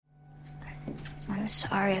I'm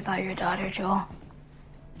sorry about your daughter, Joel.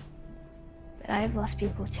 But I have lost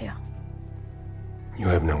people too. You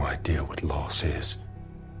have no idea what loss is.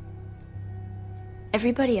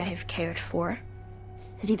 Everybody I have cared for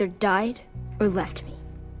has either died or left me.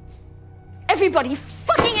 Everybody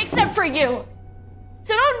fucking except for you!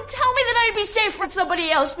 So don't tell me that I'd be safe with somebody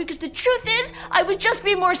else, because the truth is, I would just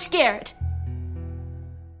be more scared.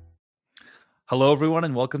 Hello, everyone,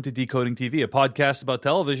 and welcome to Decoding TV, a podcast about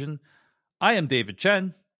television. I am David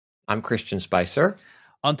Chen. I'm Christian Spicer.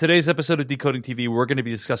 On today's episode of Decoding TV, we're going to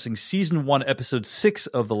be discussing Season 1, Episode 6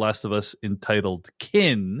 of The Last of Us, entitled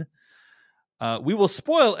Kin. We will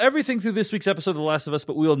spoil everything through this week's episode of The Last of Us,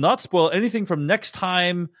 but we will not spoil anything from next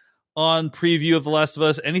time on preview of The Last of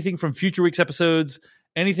Us, anything from future week's episodes,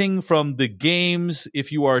 anything from the games.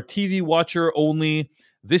 If you are a TV watcher only,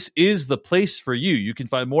 this is the place for you. You can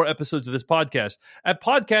find more episodes of this podcast at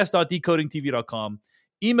podcast.decodingtv.com.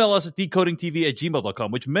 Email us at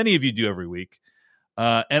decodingtv@gmail.com, which many of you do every week.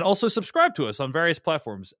 And also subscribe to us on various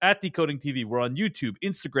platforms at Decoding TV. We're on YouTube,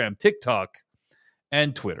 Instagram, TikTok,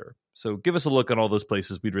 and Twitter. So give us a look on all those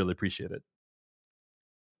places. We'd really appreciate it.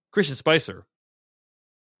 Christian Spicer,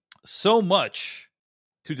 so much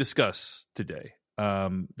to discuss today.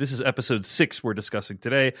 This is episode 6 we're discussing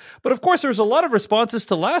today. But of course, there's a lot of responses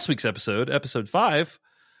to last week's episode, episode 5,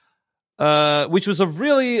 which was a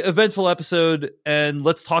really eventful episode. And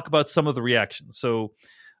let's talk about some of the reactions. So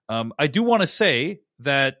I do want to say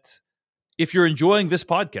that if you're enjoying this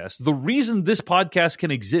podcast, the reason this podcast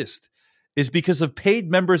can exist is because of paid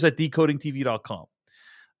members at decodingtv.com.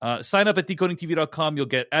 Sign up at decodingtv.com. You'll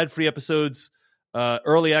get ad-free episodes,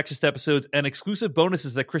 early access to episodes, and exclusive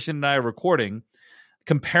bonuses that Christian and I are recording,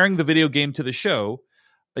 comparing the video game to the show.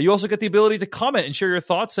 You also get the ability to comment and share your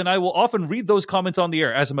thoughts, and I will often read those comments on the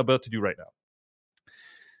air, as I'm about to do right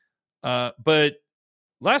now. But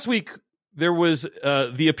last week, there was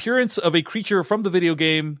the appearance of a creature from the video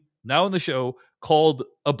game, now in the show, called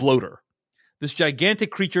a bloater. This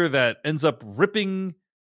gigantic creature that ends up ripping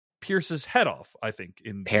Pierce's head off, I think,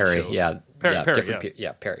 in Perry, the show. Perry, Perry.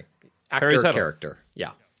 Perry. Perry's Actor, character,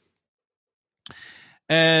 yeah.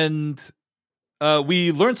 And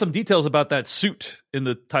we learned some details about that suit in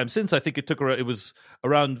the time since. I think it was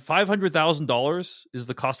around $500,000 is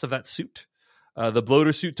the cost of that suit. The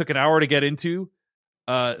bloater suit took an hour to get into.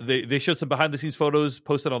 They showed some behind the scenes photos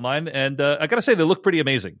posted online, and I gotta say they look pretty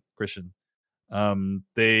amazing, Christian.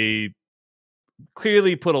 They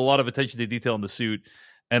clearly put a lot of attention to detail in the suit,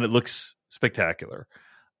 and it looks spectacular.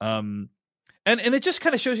 And it just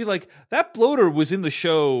kind of shows you, like, that bloater was in the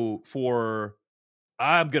show for,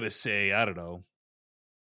 I'm gonna say, I don't know,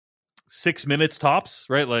 6 minutes tops,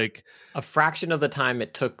 right? Like a fraction of the time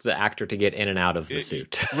it took the actor to get in and out of the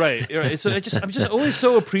suit. Right. So I'm just always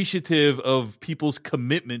so appreciative of people's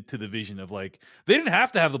commitment to the vision of, like, they didn't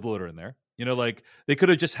have to have the bloater in there. You know, like, they could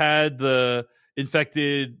have just had the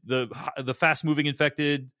infected, the fast moving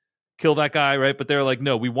infected, kill that guy, right? But they're like,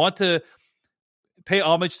 no, we want to pay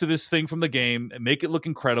homage to this thing from the game and make it look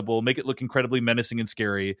incredible, make it look incredibly menacing and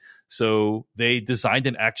scary. So they designed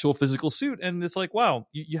an actual physical suit, and it's like, wow,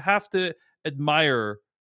 you have to admire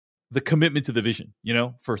the commitment to the vision, you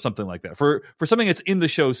know, for something like that, for something that's in the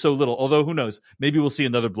show so little. Although, who knows, maybe we'll see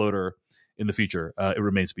another bloater in the future. It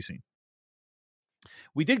remains to be seen.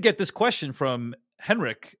 We did get this question from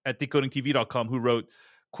Henrik at decodingtv.com, who wrote,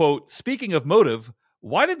 quote, "Speaking of motive,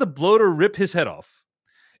 why did the bloater rip his head off?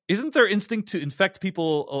 Isn't their instinct to infect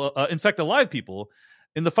alive people?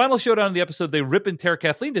 In the final showdown of the episode, they rip and tear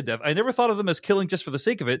Kathleen to death. I never thought of them as killing just for the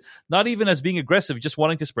sake of it, not even as being aggressive, just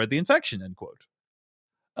wanting to spread the infection," end quote.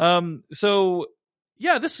 So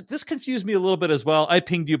yeah, this confused me a little bit as well. I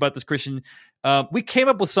pinged you about this, Christian. We came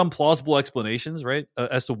up with some plausible explanations, right,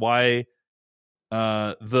 as to why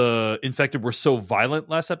the infected were so violent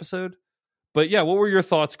last episode. But yeah, what were your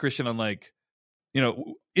thoughts, Christian, on, like, you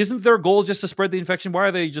know, isn't their goal just to spread the infection? Why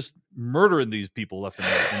are they just murdering these people left and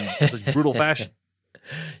right in such brutal fashion?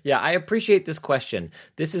 Yeah, I appreciate this question.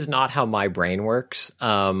 This is not how my brain works.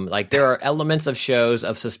 Like, there are elements of shows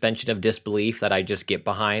of suspension of disbelief that I just get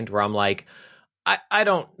behind, where I'm like, I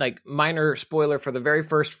don't, like, minor spoiler for the very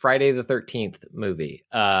first Friday the 13th movie.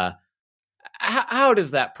 How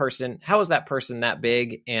is that person that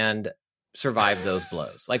big and survive those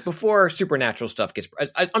blows? Like, before supernatural stuff gets,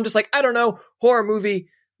 I'm just like, I don't know, horror movie,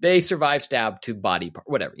 they survive stab to body part,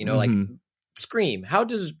 whatever, you know, like Scream. How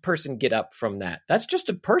does a person get up from that? That's just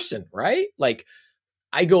a person, right? Like,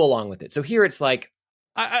 I go along with it. So here it's like,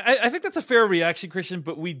 I think that's a fair reaction, Christian,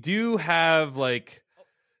 but we do have, like,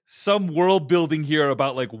 some world building here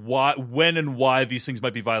about, like, why, when and why these things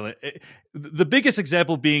might be violent. The biggest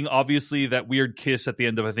example being obviously that weird kiss at the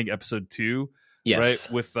end of, I think, episode 2, Yes.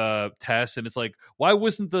 right, with Tess, and it's like, why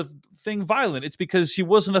wasn't the thing violent? It's because she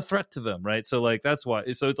wasn't a threat to them, right? So like that's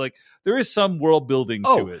why. So it's like there is some world building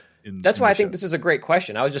to it. That's why I think show. this is a great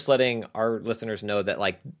question. I was just letting our listeners know that,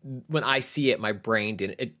 like, when I see it, my brain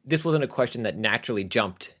didn't. This wasn't a question that naturally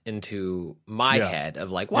jumped into my head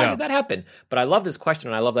of like, why did that happen? But I love this question,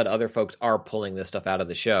 and I love that other folks are pulling this stuff out of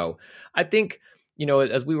the show. I think, you know,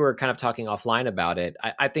 as we were kind of talking offline about it,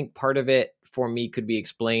 I think part of it for me could be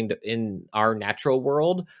explained in our natural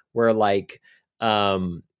world, where like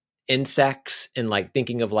insects and like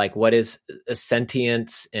thinking of like what is a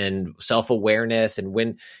sentience and self-awareness, and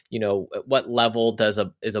when, you know, at what level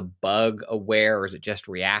is a bug aware, or is it just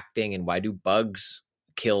reacting, and why do bugs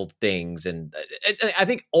kill things? And I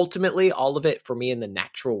think ultimately all of it for me in the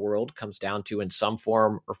natural world comes down to, in some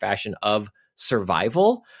form or fashion, of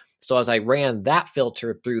survival. So as I ran that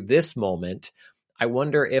filter through this moment, I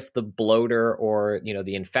wonder if the bloater, or, you know,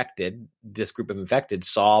 this group of infected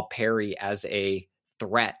saw Perry as a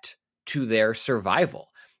threat to their survival.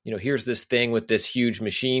 You know, here's this thing with this huge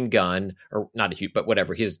machine gun, or not a huge, but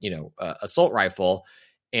whatever, his, you know, assault rifle.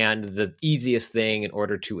 And the easiest thing in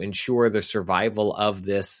order to ensure the survival of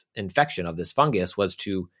this infection, of this fungus, was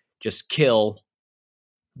to just kill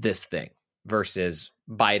this thing versus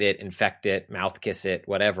bite it, infect it, mouth kiss it,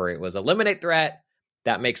 whatever. It was eliminate threat.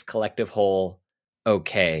 That makes collective whole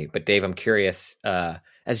okay. But Dave, I'm curious,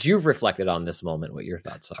 as you've reflected on this moment, what your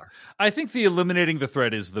thoughts are. I think the eliminating the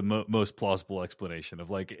threat is the most plausible explanation of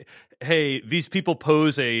like, hey, these people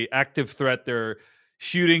pose a active threat. They're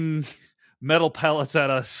shooting metal pellets at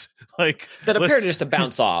us, like that appear just to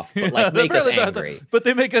bounce off, but like make us angry. But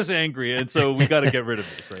they make us angry, and so we got to get rid of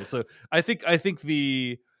this, right? So I think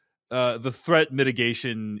the threat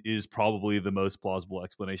mitigation is probably the most plausible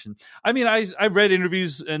explanation. I mean, I read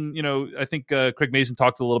interviews, and you know, I think Craig Mazin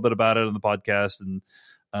talked a little bit about it on the podcast,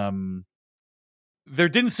 and there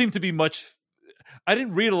didn't seem to be much. I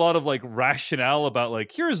didn't read a lot of like rationale about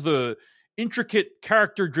like, here's the intricate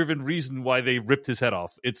character-driven reason why they ripped his head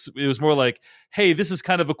off. It was more like, hey, this is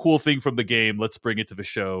kind of a cool thing from the game. Let's bring it to the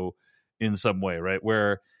show in some way, right?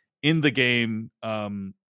 Where in the game,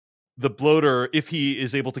 the bloater, if he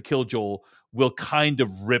is able to kill Joel, will kind of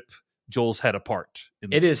rip Joel's head apart.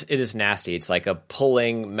 It is nasty. It's like a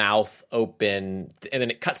pulling mouth open, and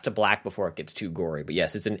then it cuts to black before it gets too gory. But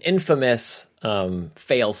yes, it's an infamous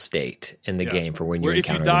fail state in the game for when you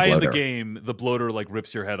encounter the bloater. If you die in the game, the bloater like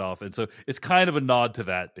rips your head off, and so it's kind of a nod to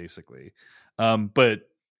that, basically. But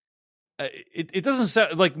it doesn't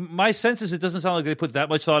sound like, my sense is it doesn't sound like they put that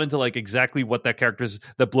much thought into like exactly what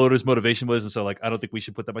that bloater's motivation was, and so like I don't think we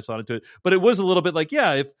should put that much thought into it. But it was a little bit like,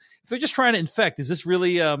 yeah, if they're just trying to infect, is this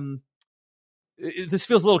really this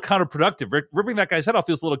feels a little counterproductive. Ripping that guy's head off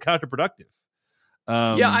feels a little counterproductive.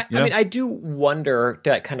 I mean, I do wonder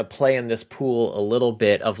to kind of play in this pool a little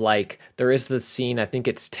bit of like, there is this scene, I think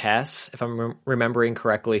it's Tess, if I'm remembering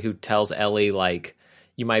correctly, who tells Ellie like,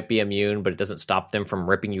 you might be immune, but it doesn't stop them from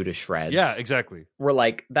ripping you to shreds. Yeah, exactly. We're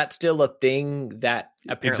like, that's still a thing that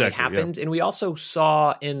apparently happened. Yeah. And we also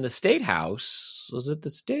saw in the State House, was it the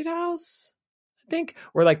State House? I think,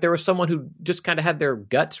 where like there was someone who just kind of had their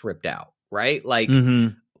guts ripped out, right? Like,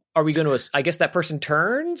 are we going to, I guess that person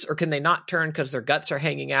turns, or can they not turn because their guts are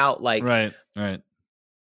hanging out? Like, right.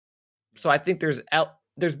 So I think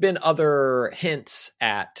there's been other hints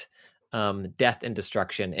at death and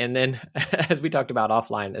destruction. And then, as we talked about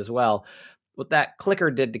offline as well, what that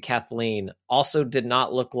clicker did to Kathleen also did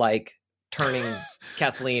not look like turning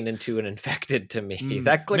Kathleen into an infected to me.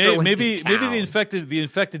 That clicker went to town. Maybe the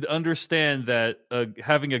infected understand that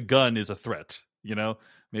having a gun is a threat. You know,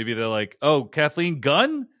 maybe they're like, oh, Kathleen,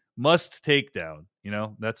 gun must take down. You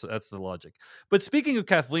know, that's the logic. But speaking of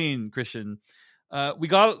Kathleen, Christian,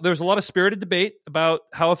 there's a lot of spirited debate about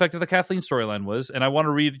how effective the Kathleen storyline was, and I want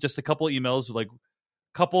to read just a couple of emails, like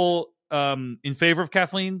couple in favor of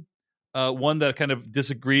Kathleen, one that kind of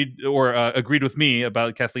disagreed or agreed with me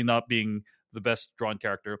about Kathleen not being the best drawn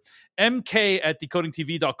character. MK at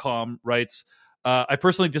decodingtv.com writes, I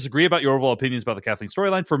personally disagree about your overall opinions about the Kathleen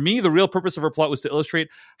storyline. For me, the real purpose of her plot was to illustrate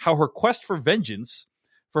how her quest for vengeance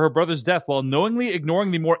for her brother's death, while knowingly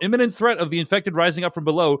ignoring the more imminent threat of the infected rising up from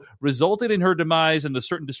below, resulted in her demise and the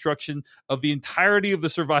certain destruction of the entirety of the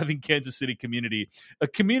surviving Kansas City community, a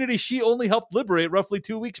community she only helped liberate roughly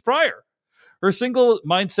 2 weeks prior. Her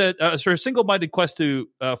single-minded quest to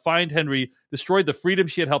find Henry destroyed the freedom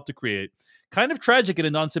she had helped to create. Kind of tragic in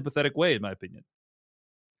a non-sympathetic way, in my opinion.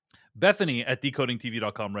 Bethany at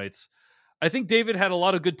decodingtv.com writes, I think David had a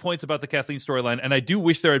lot of good points about the Kathleen storyline, and I do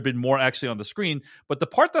wish there had been more actually on the screen. But the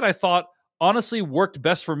part that I thought honestly worked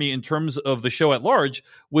best for me in terms of the show at large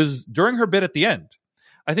was during her bit at the end.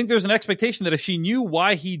 I think there's an expectation that if she knew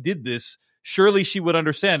why he did this, surely she would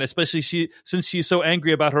understand, especially since she's so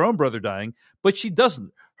angry about her own brother dying, but she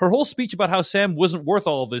doesn't. Her whole speech about how Sam wasn't worth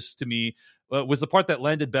all of this to me was the part that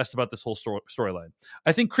landed best about this whole storyline.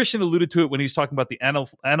 I think Christian alluded to it when he was talking about the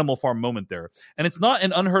Animal Farm moment there. And it's not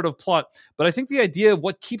an unheard of plot, but I think the idea of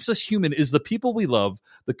what keeps us human is the people we love,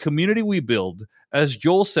 the community we build. As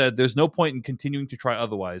Joel said, there's no point in continuing to try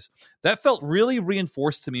otherwise. That felt really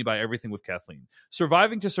reinforced to me by everything with Kathleen.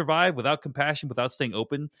 Surviving to survive without compassion, without staying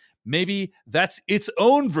open, maybe that's its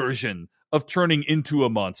own version of turning into a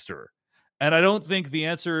monster. And I don't think the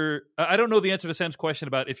answer, I don't know the answer to Sam's question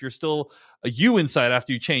about if you're still a you inside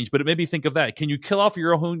after you change, but it made me think of that. Can you kill off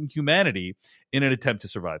your own humanity in an attempt to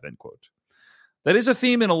survive, end quote. That is a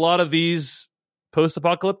theme in a lot of these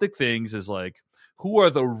post-apocalyptic things, is like, who are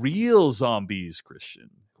the real zombies, Christian?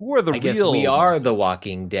 Who are the real? I guess we are the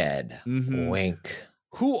Walking Dead. Mm-hmm. Wink.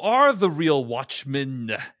 Who are the real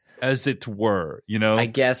Watchmen, as it were, you know? I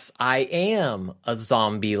guess I am a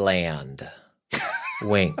zombie land.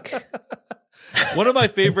 Wink. One of my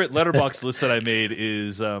favorite Letterboxd lists that I made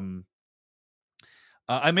is I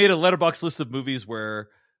made a Letterboxd list of movies where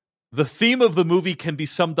the theme of the movie can be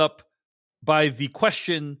summed up by the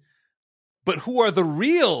question, but who are the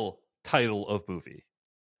real title of movie?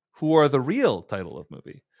 Who are the real title of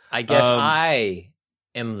movie? I guess I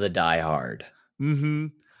am the Die Hard. Mm-hmm.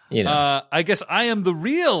 You know, I guess I am the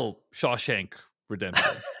real Shawshank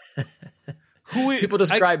Redemption. People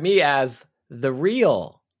describe me as the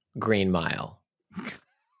real Green Mile.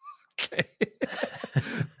 Okay.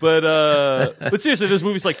 But seriously, there's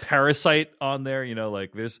movies like Parasite on there, you know,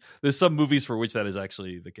 like there's some movies for which that is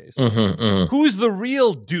actually the case. Mm-hmm, mm-hmm. Who's the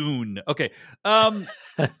real Dune? Okay. I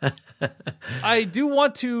do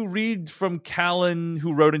want to read from Callan,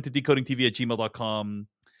 who wrote into decodingtv@gmail.com.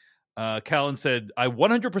 Callan said, I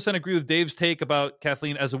 100% agree with Dave's take about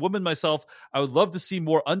Kathleen. As a woman myself, I would love to see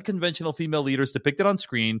more unconventional female leaders depicted on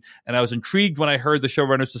screen, and I was intrigued when I heard the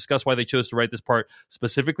showrunners discuss why they chose to write this part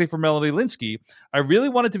specifically for Melanie Lynskey. I really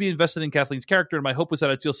wanted to be invested in Kathleen's character, and my hope was that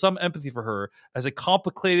I'd feel some empathy for her as a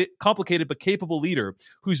complicated but capable leader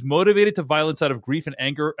who's motivated to violence out of grief and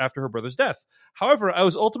anger after her brother's death. However, I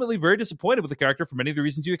was ultimately very disappointed with the character for many of the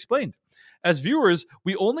reasons you explained. As viewers,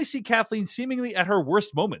 we only see Kathleen seemingly at her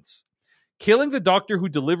worst moments. Killing the doctor who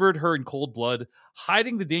delivered her in cold blood,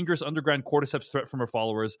 hiding the dangerous underground cordyceps threat from her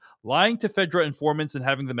followers, lying to Fedra informants and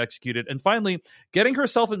having them executed, and finally, getting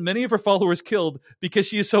herself and many of her followers killed because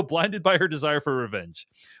she is so blinded by her desire for revenge.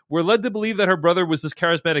 We're led to believe that her brother was this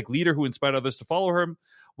charismatic leader who inspired others to follow her,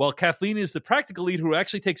 while Kathleen is the practical lead who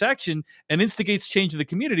actually takes action and instigates change in the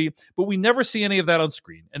community, but we never see any of that on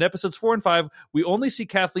screen. In episodes 4 and 5, we only see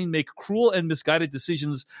Kathleen make cruel and misguided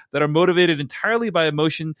decisions that are motivated entirely by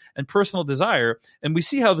emotion and personal desire, and we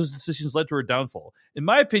see how those decisions led to her downfall. In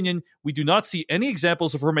my opinion, we do not see any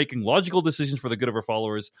examples of her making logical decisions for the good of her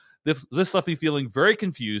followers. This left me feeling very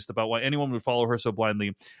confused about why anyone would follow her so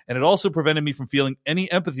blindly, and it also prevented me from feeling any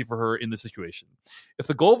empathy for her in the situation. If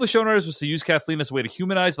the goal of the showrunners was to use Kathleen as a way to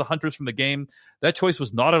humanize the hunters from the game, that choice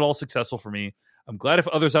was not at all successful for me. I'm glad if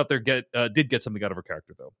others out there did get something out of her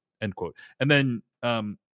character, though. End quote. And then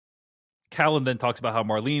Callan then talks about how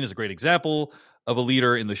Marlene is a great example of a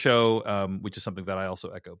leader in the show, which is something that I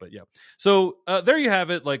also echo. But yeah, so there you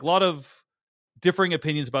have it. Like a lot of differing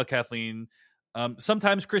opinions about Kathleen.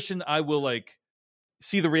 Sometimes, Christian, I will like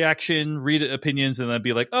see the reaction, read opinions, and then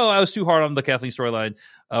be like, "Oh, I was too hard on the Kathleen storyline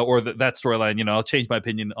or that storyline." You know, I'll change my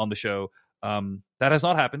opinion on the show. That has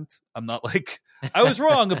not happened. I'm not like I was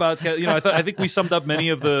wrong about. You know, I think we summed up many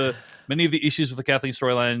of the issues with the Kathleen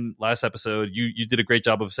storyline last episode. You did a great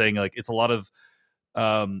job of saying like it's a lot of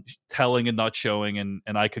telling and not showing,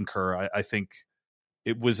 and I concur. I think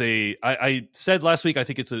it was I said last week, I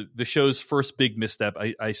think it's the show's first big misstep.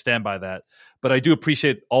 I stand by that, but I do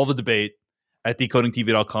appreciate all the debate at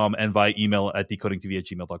decodingtv.com and via email at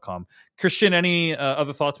decodingtv@gmail.com. Christian, any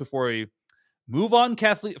other thoughts before we move on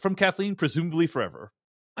from Kathleen, presumably forever?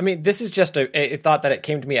 I mean, this is just a thought that it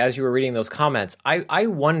came to me as you were reading those comments. I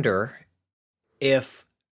wonder if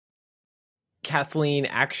Kathleen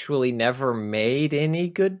actually never made any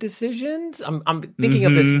good decisions. I'm thinking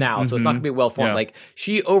of this now, so it's not going to be well formed. Yeah. Like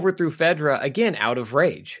she overthrew Fedra again out of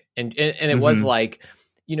rage, and it was like,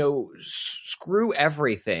 you know, screw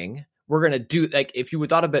everything. We're going to do, like, if you would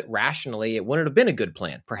thought of it rationally, it wouldn't have been a good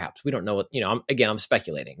plan. Perhaps we don't know what, you know. I'm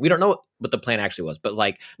speculating. We don't know what the plan actually was, but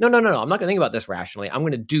like, no. I'm not going to think about this rationally. I'm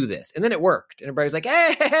going to do this, and then it worked, and everybody's like,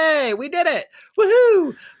 hey, we did it,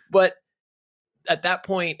 woohoo! But at that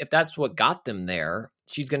point, if that's what got them there,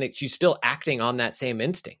 she's still acting on that same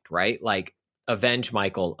instinct, right? Like avenge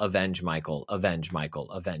Michael, avenge Michael, avenge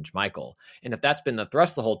Michael, avenge Michael. And if that's been the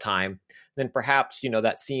thrust the whole time, then perhaps,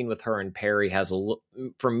 that scene with her and Perry has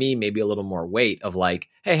for me, maybe a little more weight of like,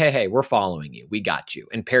 hey, we're following you. We got you.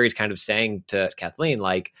 And Perry's kind of saying to Kathleen,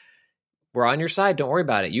 like, we're on your side. Don't worry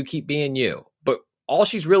about it. You keep being you. But all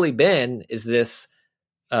she's really been is this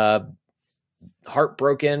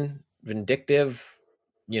heartbroken, vindictive,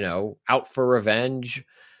 out for revenge,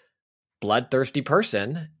 bloodthirsty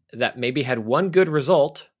person that maybe had one good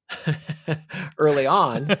result early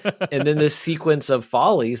on, and then this sequence of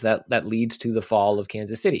follies that leads to the fall of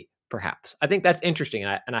Kansas City, perhaps. I think that's interesting,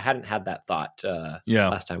 and I hadn't had that thought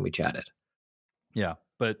last time we chatted. Yeah,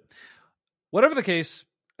 but whatever the case,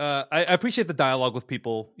 I appreciate the dialogue with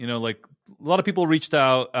people. Like a lot of people reached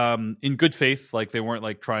out in good faith, like they weren't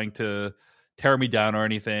like trying to tear me down or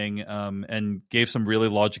anything, and gave some really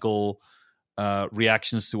logical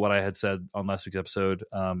reactions to what I had said on last week's episode,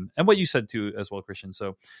 and what you said too as well, Christian.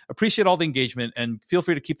 So appreciate all the engagement, and feel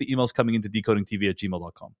free to keep the emails coming into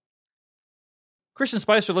decodingtv@gmail.com. Christian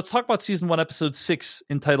Spicer, let's talk about season 1, episode 6,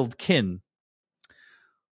 entitled Kin.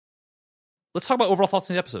 Let's talk about overall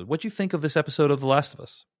thoughts on the episode. What do you think of this episode of The Last of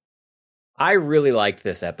Us? I really liked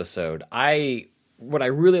this episode. What I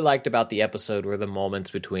really liked about the episode were the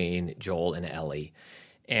moments between Joel and Ellie,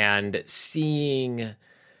 and seeing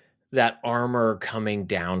that armor coming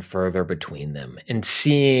down further between them, and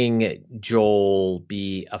seeing Joel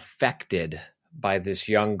be affected by this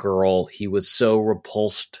young girl he was so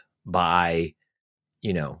repulsed by,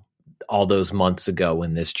 all those months ago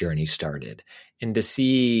when this journey started. And to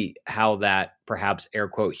see how that perhaps air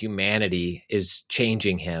quote humanity is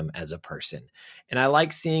changing him as a person. And I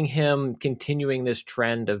like seeing him continuing this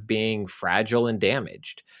trend of being fragile and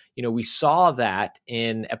damaged. We saw that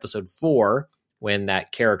in episode 4 when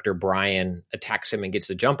that character Brian attacks him and gets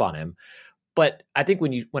the jump on him. But I think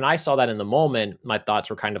when I saw that in the moment, my thoughts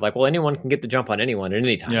were kind of like, well, anyone can get the jump on anyone at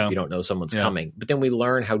any time if you don't know someone's coming. But then we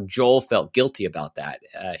learn how Joel felt guilty about that.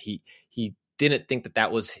 He didn't think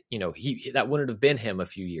that was, that wouldn't have been him a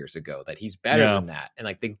few years ago, that he's better than that. And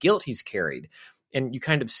like the guilt he's carried. And you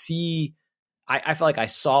kind of see, I feel like I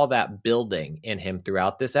saw that building in him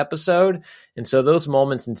throughout this episode. And so those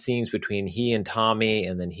moments and scenes between he and Tommy,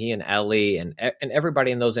 and then he and Ellie, and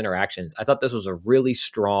everybody in those interactions, I thought this was a really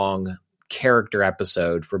strong character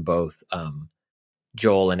episode for both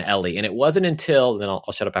Joel and Ellie. And it wasn't until, then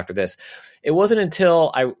I'll shut up after this. It wasn't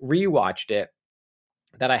until I rewatched it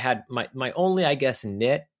that I had my only, I guess,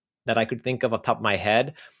 nit that I could think of off the top of my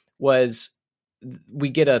head was we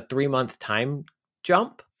get a 3-month time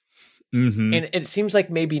jump. Mm-hmm. And it seems like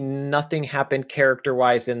maybe nothing happened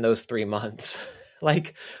character-wise in those 3 months.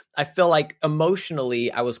 Like, I feel like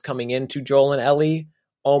emotionally I was coming into Joel and Ellie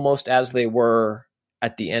almost as they were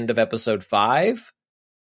at the end of episode 5,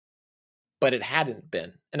 but it hadn't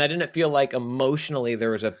been. And I didn't feel like emotionally there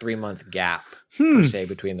was a 3-month gap, per se,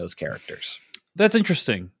 between those characters. That's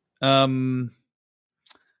interesting. I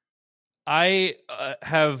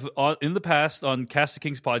have, in the past, on Cast of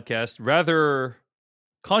Kings podcast, rather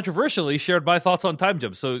controversially shared my thoughts on time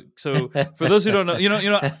jumps. So for those who don't know,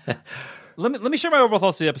 let me share my overall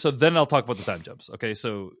thoughts of the episode, then I'll talk about the time jumps. Okay,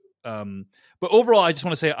 so but overall, I just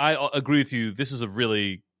want to say I agree with you. This is a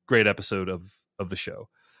really great episode of the show.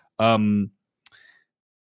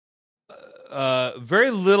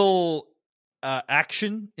 Very little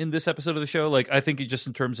action in this episode of the show. Like, I think just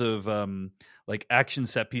in terms of like action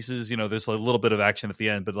set pieces, there's a little bit of action at the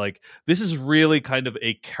end, but like this is really kind of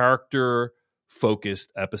a character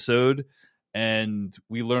focused episode, and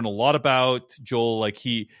we learn a lot about Joel. Like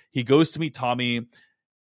he goes to meet Tommy.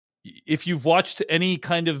 If you've watched any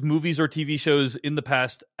kind of movies or TV shows in the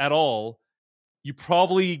past at all, you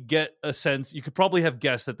probably get a sense, you could probably have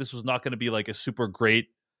guessed that this was not going to be like a super great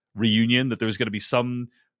reunion, that there was going to be some,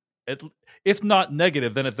 if not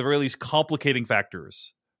negative, then at the very least complicating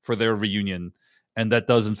factors for their reunion. And that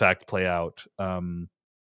does in fact play out.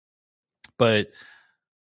 But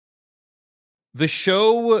the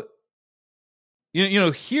show,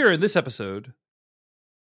 here in this episode,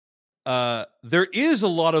 there is a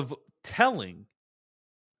lot of telling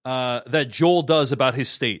that Joel does about his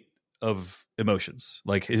state of emotions,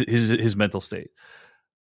 like his mental state.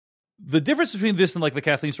 The difference between this and like the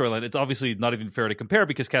Kathleen storyline, it's obviously not even fair to compare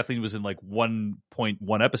because Kathleen was in like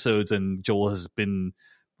 1.1 episodes and Joel has been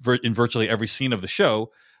in virtually every scene of the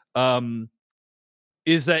show,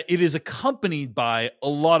 is that it is accompanied by a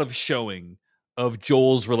lot of showing of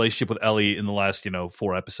Joel's relationship with Ellie in the last,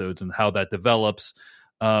 4 episodes and how that develops,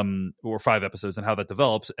 or 5 episodes and how that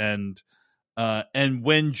develops. And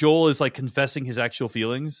when Joel is like confessing his actual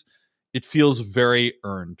feelings, it feels very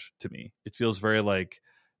earned to me. It feels very like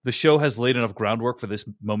the show has laid enough groundwork for this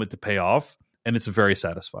moment to pay off, and it's very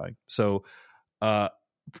satisfying. So,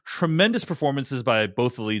 tremendous performances by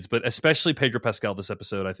both the leads, but especially Pedro Pascal this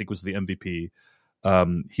episode, I think, was the MVP.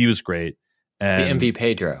 He was great. And, the MV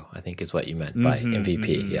Pedro, I think, is what you meant by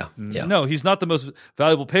MVP. Yeah. No, he's not the most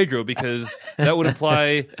valuable Pedro, because that would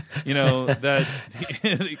imply, that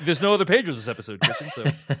there's no other Pedros this episode, Christian. So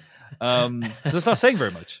that's not saying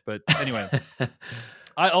very much. But anyway,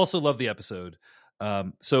 I also love the episode.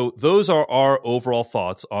 So those are our overall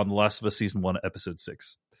thoughts on The Last of Us Season 1, Episode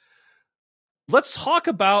 6. Let's talk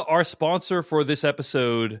about our sponsor for this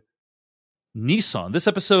episode, Nissan. This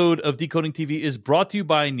episode of Decoding TV is brought to you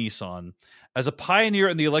by Nissan. As a pioneer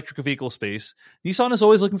in the electric vehicle space, Nissan is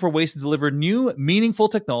always looking for ways to deliver new, meaningful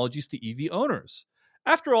technologies to EV owners.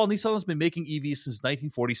 After all, Nissan has been making EVs since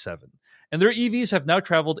 1947, and their EVs have now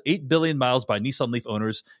traveled 8 billion miles by Nissan Leaf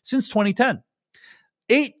owners since 2010.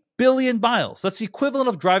 8 billion miles. That's the equivalent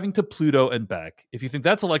of driving to Pluto and back. If you think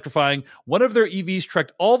that's electrifying, one of their EVs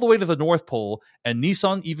trekked all the way to the North Pole, and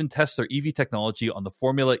Nissan even tests their EV technology on the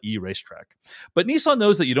Formula E racetrack. But Nissan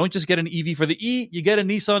knows that you don't just get an EV for the E, you get a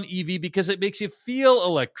Nissan EV because it makes you feel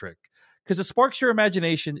electric. Because it sparks your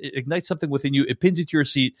imagination, it ignites something within you, it pins you to your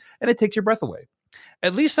seat, and it takes your breath away.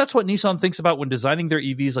 At least that's what Nissan thinks about when designing their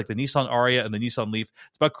EVs like the Nissan Ariya and the Nissan Leaf.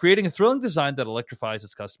 It's about creating a thrilling design that electrifies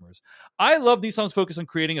its customers. I love Nissan's focus on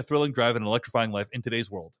creating a thrilling drive and electrifying life in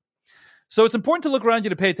today's world. So it's important to look around you,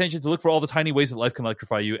 to pay attention, to look for all the tiny ways that life can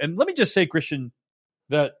electrify you. And let me just say, Christian,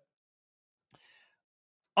 that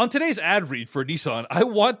on today's ad read for Nissan, I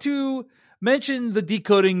want to mention the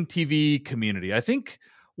Decoding TV community. I think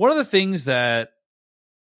one of the things that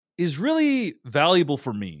is really valuable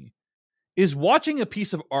for me is watching a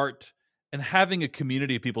piece of art and having a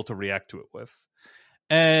community of people to react to it with.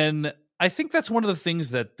 And I think that's one of the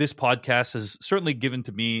things that this podcast has certainly given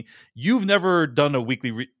to me. You've never done a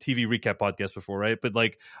weekly TV recap podcast before, right? But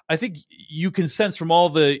I think you can sense from all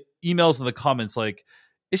the emails and the comments,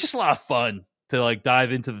 it's just a lot of fun to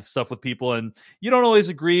dive into the stuff with people. And you don't always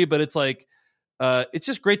agree, but it's it's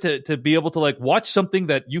just great to be able to watch something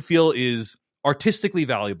that you feel is artistically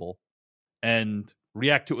valuable and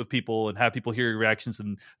react to it with people and have people hear your reactions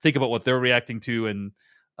and think about what they're reacting to. And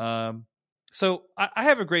so I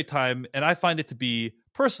have a great time, and I find it to be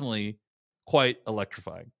personally quite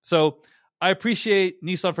electrifying. So I appreciate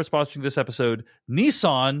Nissan for sponsoring this episode.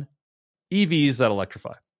 Nissan, EVs that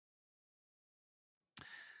electrify.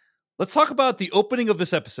 Let's talk about the opening of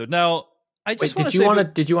this episode. Now, I just did you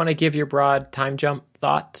want to give your broad time jump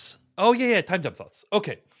thoughts? Oh yeah, time jump thoughts.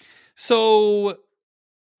 Okay, so.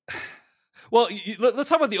 Well, let's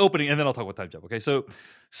talk about the opening, and then I'll talk about time jump. Okay, so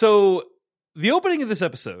the opening of this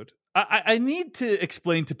episode, I need to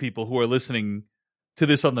explain to people who are listening to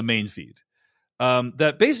this on the main feed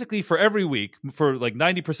that basically for every week, for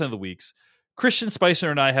 90% of the weeks, Christian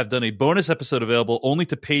Spicer and I have done a bonus episode available only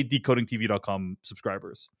to paid decodingtv.com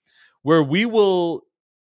subscribers, where we will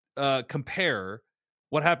compare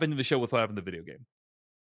what happened in the show with what happened in the video game.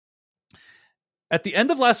 At the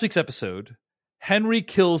end of last week's episode, Henry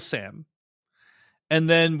kills Sam. And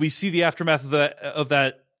then we see the aftermath of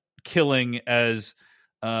that killing as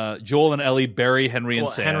Joel and Ellie bury Henry and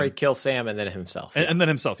Sam. Henry kills Sam and then himself. And then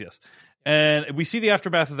himself, yes. And we see the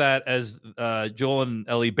aftermath of that as Joel and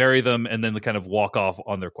Ellie bury them and then they kind of walk off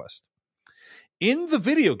on their quest. In the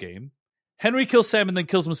video game, Henry kills Sam and then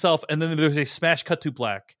kills himself. And then there's a smash cut to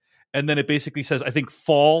black. And then it basically says, I think,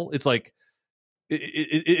 fall. It's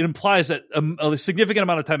it implies that a significant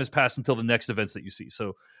amount of time has passed until the next events that you see.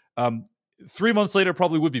 So, 3 months later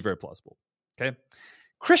probably would be very plausible. Okay.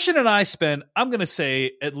 Christian and I spent, I'm going to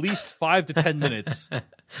say, at least 5 to 10 minutes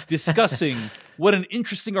discussing what an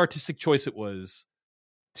interesting artistic choice it was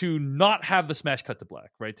to not have the smash cut to black,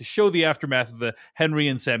 right? To show the aftermath of the Henry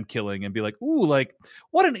and Sam killing and be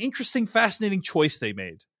what an interesting, fascinating choice they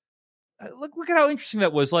made. Look at how interesting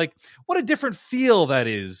that was. What a different feel that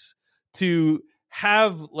is to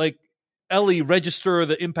have Ellie register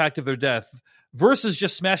the impact of their death versus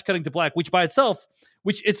just smash cutting to black, which itself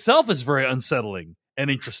is very unsettling and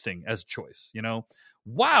interesting as a choice.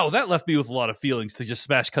 Wow, that left me with a lot of feelings to just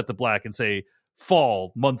smash cut to black and say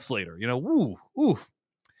fall months later. Woo.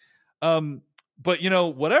 But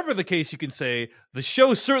whatever the case, you can say the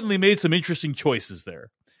show certainly made some interesting choices there,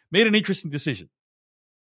 made an interesting decision.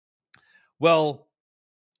 Well,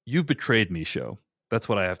 you've betrayed me, show. That's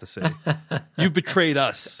what I have to say. You've betrayed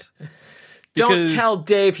us. Don't tell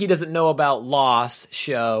Dave he doesn't know about Lost,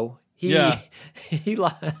 show. The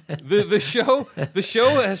show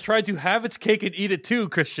has tried to have its cake and eat it too,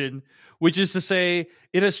 Christian, which is to say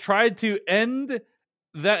it has tried to end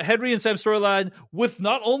that Henry and Sam storyline with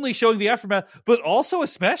not only showing the aftermath, but also a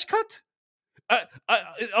smash cut.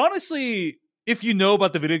 Honestly, if you know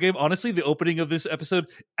about the video game, honestly, the opening of this episode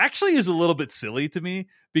actually is a little bit silly to me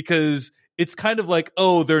because it's kind of like,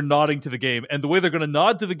 oh, they're nodding to the game. And the way they're going to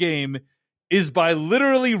nod to the game is by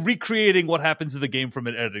literally recreating what happens in the game from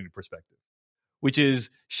an editing perspective, which is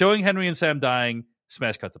showing Henry and Sam dying,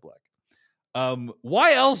 smash cut to black.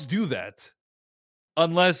 Why else do that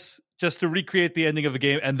unless just to recreate the ending of the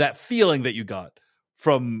game and that feeling that you got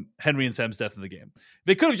from Henry and Sam's death in the game?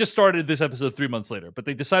 They could have just started this episode 3 months later, but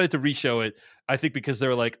they decided to reshow it, I think because they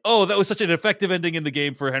were like, oh, that was such an effective ending in the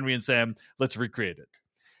game for Henry and Sam. Let's recreate it.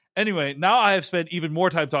 Anyway, now I have spent even more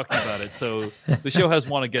time talking about it, so the show has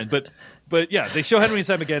won again. But yeah, they show Henry and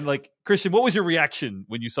Sam again. Like, Christian, what was your reaction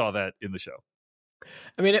when you saw that in the show?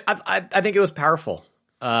 I mean, I think it was powerful.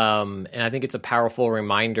 And I think it's a powerful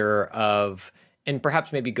reminder of, and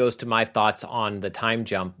perhaps maybe goes to my thoughts on the time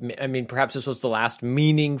jump. I mean, perhaps this was the last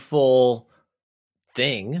meaningful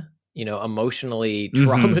thing, emotionally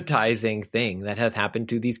traumatizing thing that have happened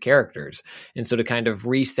to these characters. And so to kind of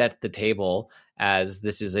reset the table as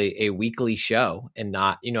this is a weekly show and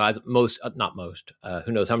not, as not most,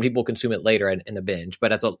 who knows how many people consume it later in a binge,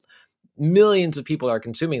 but as millions of people are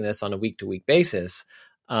consuming this on a week-to-week basis,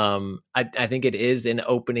 I think it is an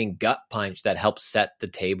opening gut punch that helps set the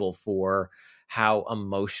table for how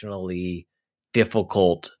emotionally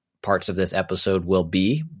difficult parts of this episode will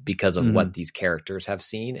be because of what these characters have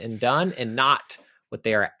seen and done, and not what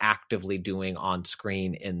they are actively doing on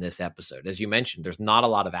screen in this episode. As you mentioned, there's not a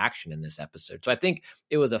lot of action in this episode. So I think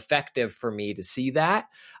it was effective for me to see that.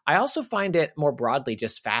 I also find it more broadly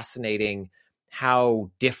just fascinating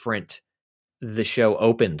how different the show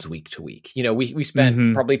opens week to week. We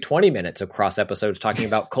spent probably 20 minutes across episodes talking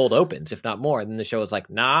about cold opens, if not more. And then the show was like,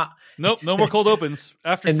 nah. Nope, no more cold opens.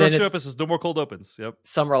 After the first 2 episodes, no more cold opens. Yep.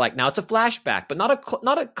 Some are like, now it's a flashback, but not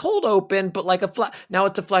a cold open, but like now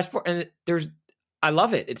it's a flash forward. And I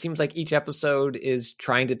love it. It seems like each episode is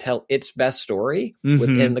trying to tell its best story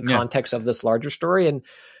within the context of this larger story. And,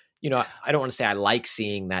 I don't want to say I like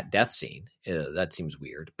seeing that death scene. That seems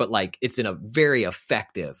weird, but like it's in a very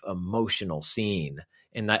effective, emotional scene.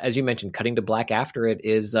 And that, as you mentioned, cutting to black after it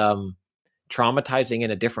is traumatizing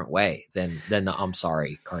in a different way than the I'm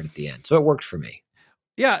sorry card at the end. So it worked for me.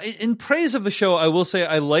 Yeah. In praise of the show, I will say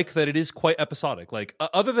I like that it is quite episodic. Like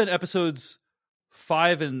other than episodes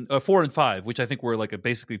 4 and 5, which I think were like a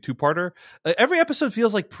basically 2-parter, every episode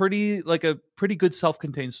feels like a pretty good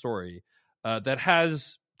self-contained story that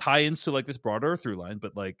has tie-ins to like this broader through line,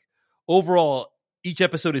 but like overall each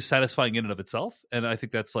episode is satisfying in and of itself, and I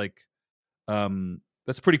think that's like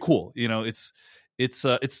that's pretty cool. It's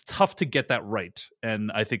tough to get that right,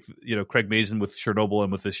 and I think Craig Mazin with Chernobyl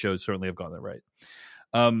and with this show certainly have gotten that right.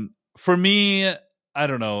 For me, I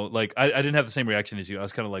don't know, like I didn't have the same reaction as you. I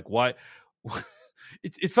was kind of like, why?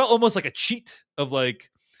 It felt almost like a cheat of like,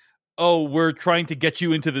 oh, we're trying to get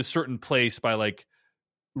you into this certain place by like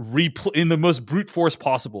in the most brute force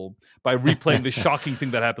possible by replaying the shocking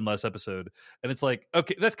thing that happened last episode. And it's like,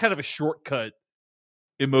 okay, that's kind of a shortcut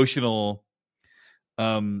emotional.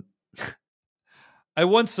 I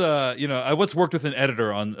once worked with an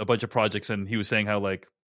editor on a bunch of projects, and he was saying how like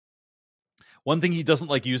one thing he doesn't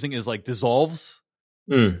like using is like dissolves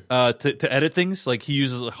to edit things. Like he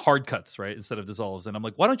uses hard cuts, right, instead of dissolves. And I'm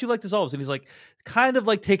like, why don't you like dissolves? And he's like, kind of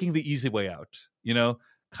like taking the easy way out,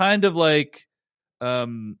 kind of like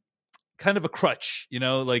kind of a crutch,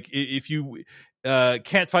 like if you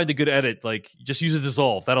can't find a good edit, like just use a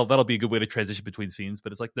dissolve. That'll be a good way to transition between scenes.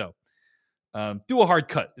 But it's like, no, do a hard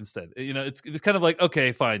cut instead. It's kind of like,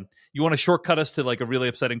 okay, fine, you want to shortcut us to like a really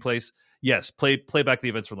upsetting place? Yes, play back the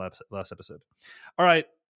events from last episode. All right,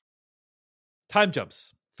 time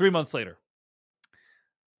jumps 3 months later.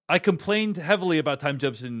 I complained heavily about time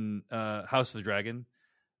jumps in House of the Dragon,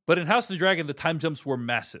 but in House of the Dragon the time jumps were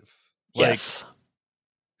massive. Yes.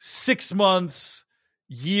 6 months,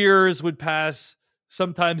 years would pass,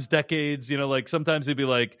 sometimes decades, like sometimes it'd be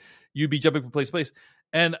like you'd be jumping from place to place.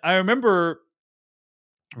 And I remember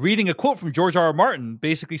reading a quote from George R.R. Martin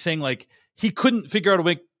basically saying like he couldn't figure out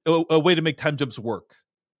a way to make time jumps work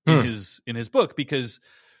in his book, because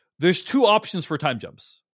there's 2 options for time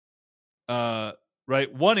jumps.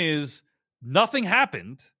 Right? One is nothing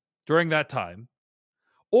happened during that time,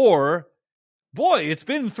 or boy, it's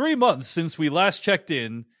been 3 months since we last checked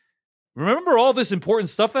in. Remember all this important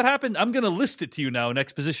stuff that happened? I'm going to list it to you now in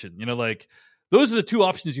exposition. Like those are the 2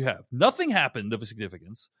 options you have. Nothing happened of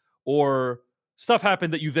significance, or stuff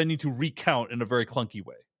happened that you then need to recount in a very clunky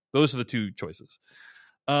way. Those are the 2 choices.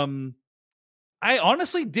 I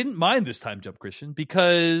honestly didn't mind this time jump, Christian,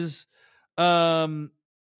 because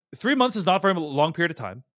 3 months is not a very long period of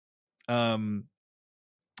time.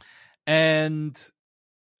 And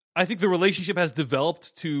I think the relationship has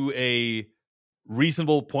developed to a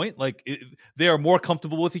reasonable point. Like they are more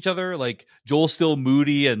comfortable with each other. Like Joel's still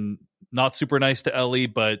moody and not super nice to Ellie,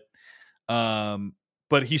 but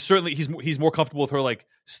he's more comfortable with her like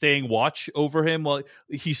staying watch over him while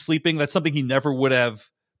he's sleeping. That's something he never would have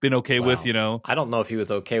been okay with, you know. I don't know if he was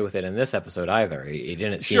okay with it in this episode either. He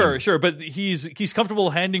didn't seem... Sure, but he's comfortable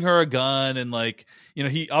handing her a gun, and like, you know,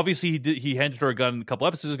 he handed her a gun a couple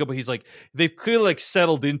episodes ago, but he's like, they've clearly like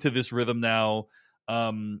settled into this rhythm now,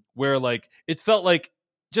 where like it felt like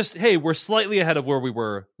just, hey, we're slightly ahead of where we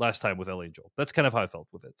were last time with Ellie and Joel. That's kind of how I felt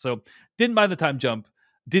with it. So didn't mind the time jump.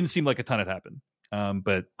 Didn't seem like a ton had happened.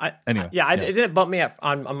 But anyway, it didn't bump me up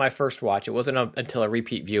on my first watch. It wasn't until a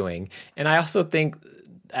repeat viewing, and I also think,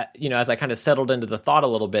 you know, as I kind of settled into the thought a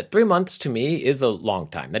little bit, 3 months to me is a long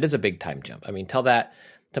time. That is a big time jump. I mean, tell that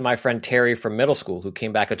to my friend Terry from middle school, who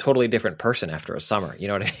came back a totally different person after a summer. You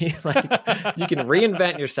know what I mean? Like, you can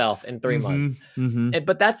reinvent yourself in 3 months.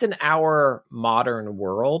 But that's in our modern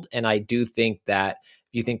world, and I do think that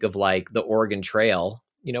if you think of like the Oregon Trail,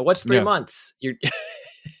 you know, what's 3 months? You're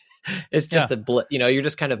it's just a blip, you know, you're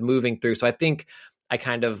just kind of moving through. So I think I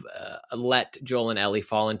kind of let Joel and Ellie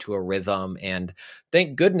fall into a rhythm, and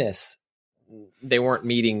thank goodness they weren't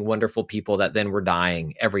meeting wonderful people that then were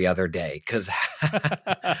dying every other day, because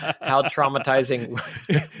how traumatizing.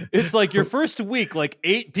 It's like your first week, like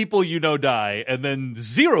 8 people you know die, and then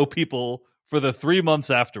 0 people for the 3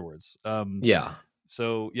 months afterwards.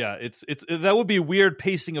 So yeah, it's that would be a weird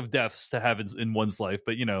pacing of deaths to have in one's life,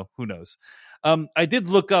 but you know, who knows. I did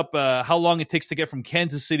look up how long it takes to get from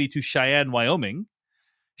Kansas City to Cheyenne, Wyoming.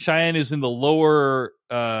 Cheyenne is in the lower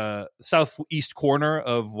southeast corner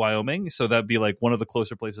of Wyoming, so that'd be like one of the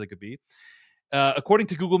closer places it could be. According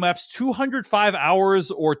to Google Maps, 205 hours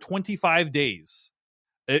or 25 days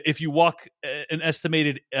if you walk an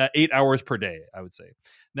estimated 8 hours per day, I would say.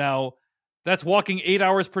 Now, that's walking 8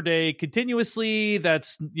 hours per day continuously.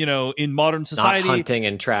 That's, you know, in modern society. Not hunting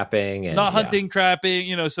and trapping. Trapping,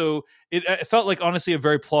 you know, so it felt like, honestly, a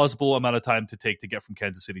very plausible amount of time to take to get from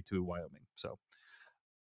Kansas City to Wyoming. So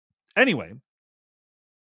anyway,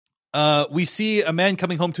 we see a man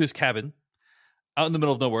coming home to his cabin out in the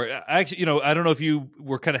middle of nowhere. Actually, you know, I don't know if you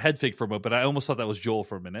were kind of head fake for a moment, but I almost thought that was Joel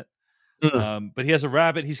for a minute. But he has a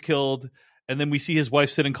rabbit he's killed. And then we see his wife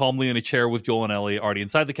sitting calmly in a chair with Joel and Ellie already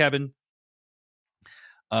inside the cabin.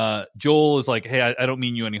 Joel is like, hey, I don't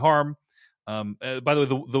mean you any harm. By the way,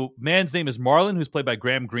 the man's name is Marlon, who's played by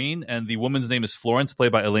Graham Greene, and the woman's name is Florence,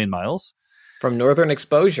 played by Elaine Miles. From Northern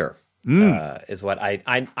Exposure, is what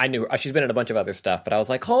I knew. She's been in a bunch of other stuff, but I was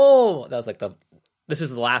like, oh, that was like this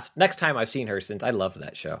is the next time I've seen her since. I loved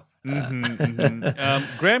that show.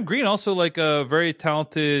 Graham Greene, also like a very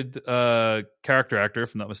talented character actor,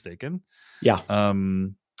 if I'm not mistaken. Yeah.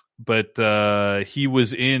 But he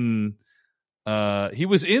was in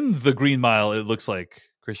The Green Mile, it looks like,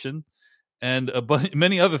 Christian, and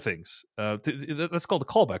many other things. That's called a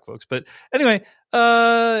callback, folks. But anyway,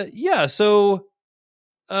 so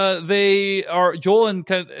they are, Joel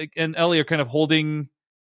and Ellie are kind of holding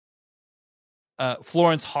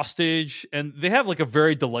Florence hostage, and they have like a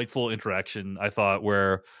very delightful interaction, I thought,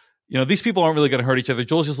 where, you know, these people aren't really going to hurt each other.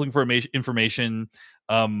 Joel's just looking for information.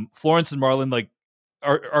 Florence and Marlon like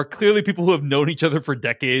are clearly people who have known each other for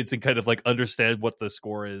decades and kind of like understand what the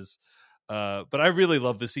score is. But I really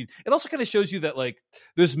love this scene. It also kind of shows you that like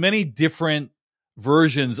there's many different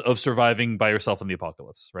versions of surviving by yourself in the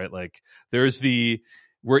apocalypse, right? Like there's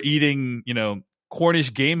we're eating, you know,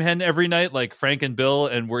 Cornish game hen every night, like Frank and Bill,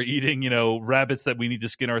 and we're eating, you know, rabbits that we need to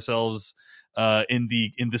skin ourselves in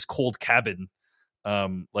this cold cabin,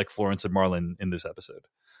 like Florence and Marlon in this episode.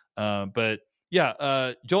 But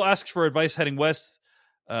yeah, Joel asks for advice heading west.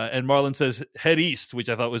 And Marlon says, head east, which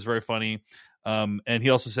I thought was very funny. And he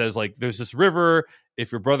also says, like, there's this river.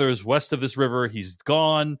 If your brother is west of this river, he's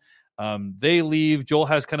gone. They leave. Joel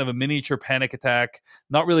has kind of a miniature panic attack.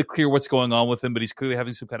 Not really clear what's going on with him, but he's clearly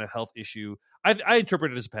having some kind of health issue. I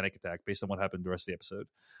interpret it as a panic attack based on what happened the rest of the episode.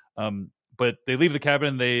 But they leave the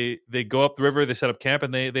cabin. They go up the river. They set up camp,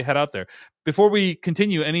 and they head out there. Before we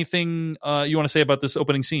continue, anything you want to say about this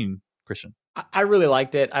opening scene, Christian? I really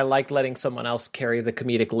liked it. I liked letting someone else carry the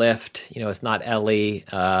comedic lift. You know, it's not Ellie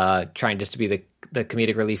trying just to be the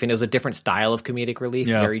comedic relief. And it was a different style of comedic relief,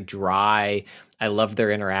 very dry. I loved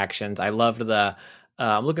their interactions. I loved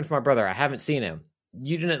I'm looking for my brother. I haven't seen him.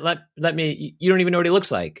 You didn't let me, you don't even know what he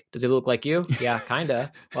looks like. Does he look like you? Yeah, kind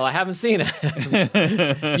of. Well, I haven't seen him.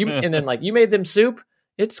 And then like, you made them soup.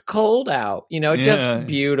 It's cold out, you know, just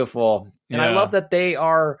beautiful. And I love that they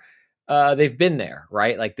are they've been there,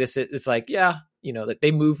 right? Like this is, it's like, yeah, you know, that they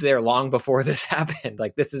moved there long before this happened.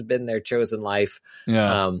 Like this has been their chosen life.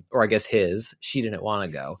 Yeah. Or I guess she didn't want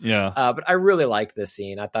to go. Yeah. But I really liked this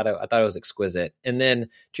scene. I thought it was exquisite. And then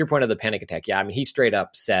to your point of the panic attack. Yeah. I mean, he straight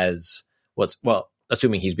up says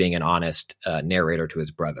assuming he's being an honest narrator to his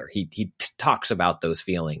brother, he talks about those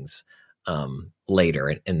feelings later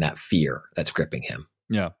in that fear that's gripping him.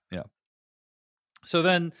 Yeah. Yeah. So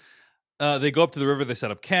then they go up to the river. They set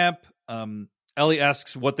up camp. Ellie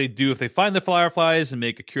asks what they do if they find the fireflies and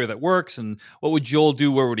make a cure that works, and what would Joel do?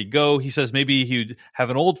 Where would he go? He says maybe he'd have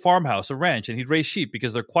an old farmhouse, a ranch, and he'd raise sheep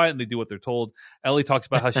because they're quiet and they do what they're told. Ellie talks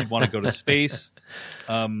about how she'd want to go to space.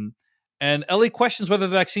 And Ellie questions whether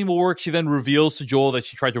the vaccine will work. She then reveals to Joel that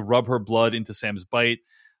she tried to rub her blood into Sam's bite.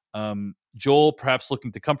 Joel, perhaps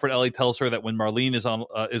looking to comfort Ellie, tells her that when Marlene is on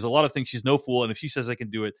is a lot of things, she's no fool, and if she says they can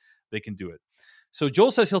do it, they can do it. So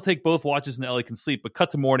Joel says he'll take both watches and Ellie can sleep, but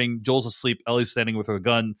cut to morning. Joel's asleep. Ellie's standing with her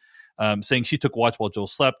gun, saying she took watch while Joel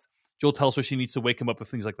slept. Joel tells her she needs to wake him up if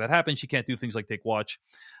things like that happen. She can't do things like take watch.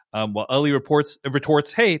 While Ellie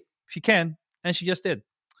retorts, hey, she can, and she just did.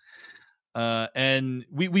 And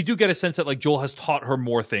we do get a sense that like Joel has taught her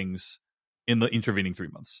more things in the intervening 3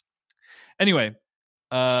 months. Anyway,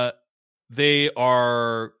 they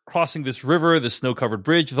are crossing this river, the snow-covered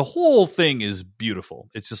bridge. The whole thing is beautiful.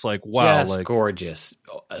 It's just like, wow. Just gorgeous.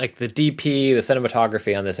 Like the DP, the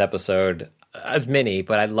cinematography on this episode, I've many,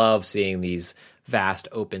 but I love seeing these vast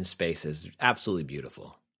open spaces. Absolutely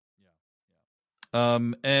beautiful.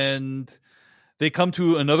 And they come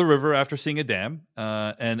to another river after seeing a dam.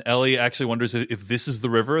 And Ellie actually wonders if this is the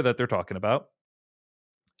river that they're talking about.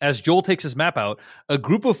 As Joel takes his map out, a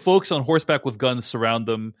group of folks on horseback with guns surround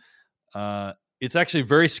them. It's actually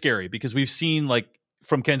very scary because we've seen like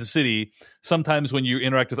from Kansas City, sometimes when you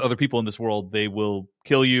interact with other people in this world, they will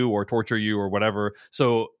kill you or torture you or whatever.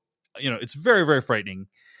 So, it's very, very frightening.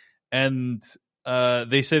 And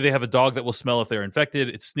they say they have a dog that will smell if they're infected.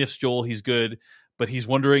 It sniffs Joel. He's good, but he's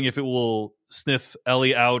wondering if it will sniff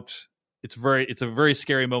Ellie out. It's a very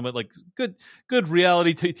scary moment, like good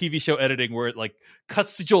reality TV show editing where it like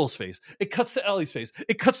cuts to Joel's face, it cuts to Ellie's face,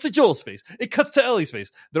 it cuts to Joel's face, it cuts to Ellie's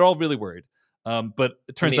face. They're all really worried. But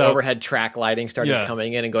it turns out overhead track lighting started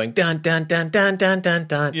coming in and going dun dun dun dun dun dun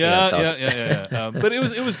dun. Yeah. But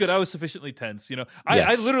it was good. I was sufficiently tense.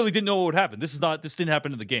 I literally didn't know what would happen. This didn't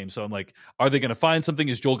happen in the game. So I'm like, are they going to find something?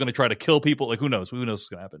 Is Joel going to try to kill people? Like, who knows? Who knows what's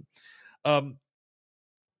going to happen?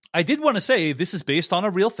 I did want to say this is based on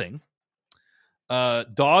a real thing.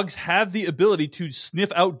 Dogs have the ability to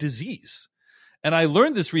sniff out disease. And I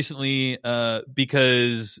learned this recently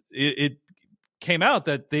because it came out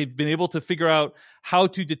that they've been able to figure out how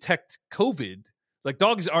to detect COVID. Like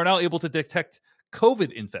dogs are now able to detect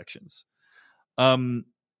COVID infections. And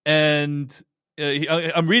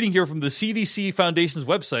I'm reading here from the CDC Foundation's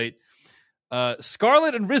website.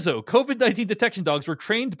 Scarlet and Rizzo, COVID-19 detection dogs, were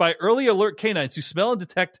trained by early alert canines to smell and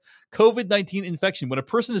detect COVID-19 infection. When a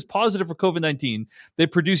person is positive for COVID-19, they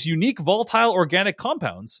produce unique volatile organic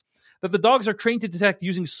compounds that the dogs are trained to detect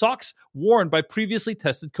using socks worn by previously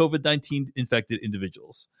tested COVID-19 infected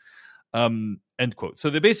individuals. End quote. So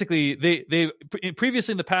they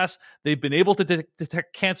previously in the past, they've been able to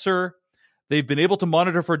detect cancer. They've been able to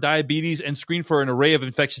monitor for diabetes and screen for an array of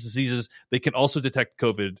infectious diseases. They can also detect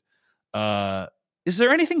COVID. Is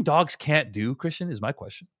there anything dogs can't do, Christian, is my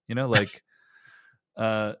question. But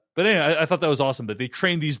anyway, I thought that was awesome that they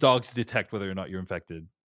train these dogs to detect whether or not you're infected.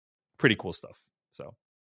 Pretty cool stuff.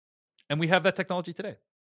 And we have that technology today.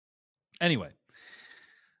 Anyway,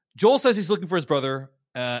 Joel says he's looking for his brother,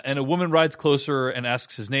 and a woman rides closer and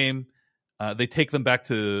asks his name. They take them back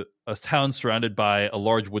to a town surrounded by a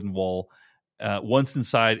large wooden wall. Once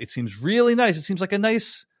inside, it seems really nice. It seems like a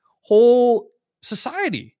nice whole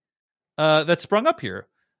society that sprung up here.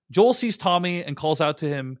 Joel sees Tommy and calls out to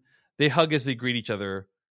him. They hug as they greet each other.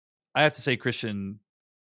 I have to say, Christian,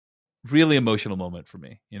 really emotional moment for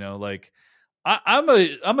me. I'm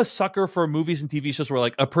a sucker for movies and TV shows where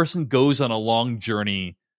like a person goes on a long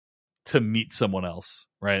journey to meet someone else,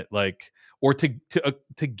 right? Like, or to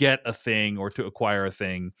get a thing or to acquire a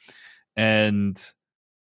thing. And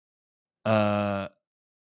some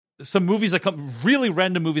movies really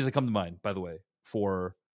random movies that come to mind, by the way,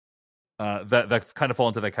 for that kind of fall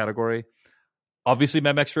into that category. Obviously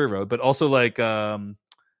Mad Max Fury Road, but also like The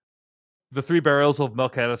Three Barrels of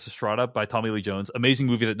Melquiades Estrada by Tommy Lee Jones. Amazing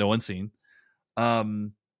movie that no one's seen.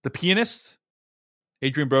 The Pianist,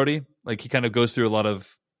 Adrian Brody, like he kind of goes through a lot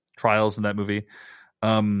of trials in that movie.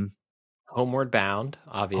 Homeward Bound,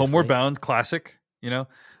 obviously. Homeward Bound, classic,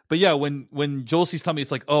 But yeah, when Joel sees Tommy,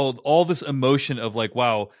 it's like, oh, all this emotion of like,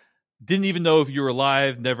 wow, didn't even know if you were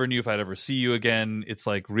alive, never knew if I'd ever see you again. It's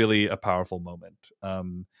like really a powerful moment.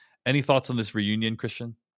 Any thoughts on this reunion,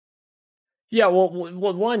 Christian? Yeah, well,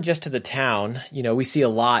 one, just to the town, we see a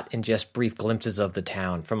lot in just brief glimpses of the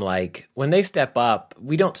town. From like when they step up,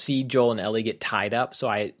 we don't see Joel and Ellie get tied up. So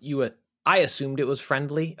I assumed it was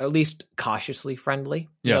friendly, or at least cautiously friendly.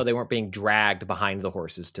 They weren't being dragged behind the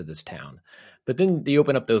horses to this town. But then they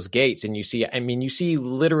open up those gates and you see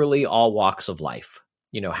literally all walks of life,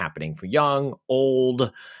 happening for young,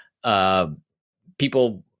 old,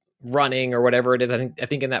 people running or whatever it is. I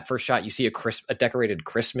think in that first shot you see a decorated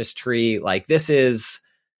Christmas tree. Like, this is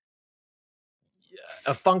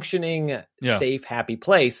a functioning, safe, happy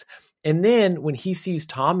place. And then when he sees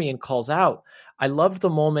Tommy and calls out, I love the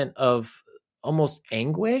moment of almost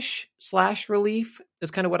anguish / relief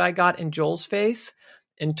is kind of what I got in Joel's face.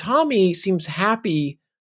 And Tommy seems happy,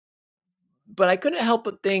 but I couldn't help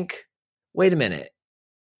but think, wait a minute,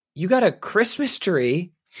 you got a Christmas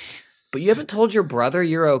tree, but you haven't told your brother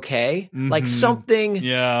you're okay? Mm-hmm. Like something.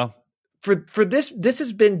 Yeah. For this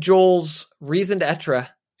has been Joel's raison d'etre,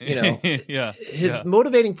 his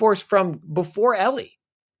motivating force from before Ellie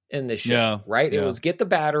in this show, right? It was get the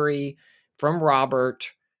battery from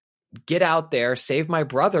Robert, get out there, save my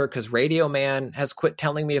brother, because Radio Man has quit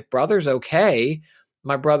telling me if brother's okay.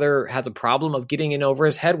 My brother has a problem of getting in over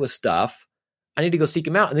his head with stuff. I need to go seek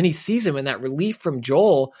him out. And then he sees him in that relief from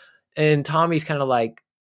Joel, and Tommy's kind of like,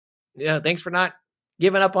 yeah, thanks for not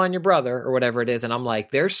giving up on your brother or whatever it is. And I'm like,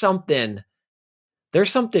 there's something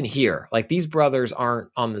here. Like, these brothers aren't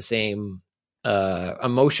on the same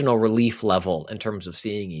emotional relief level in terms of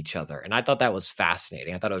seeing each other. And I thought that was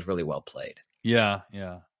fascinating. I thought it was really well played. Yeah.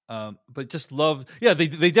 But just love. Yeah, they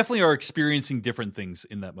definitely are experiencing different things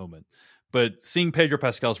in that moment. But seeing Pedro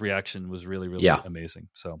Pascal's reaction was really, really amazing.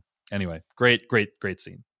 So anyway, great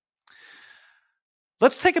scene.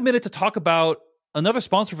 Let's take a minute to talk about another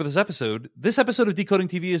sponsor for this episode. This episode of Decoding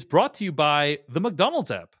TV is brought to you by the McDonald's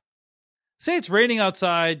app. Say it's raining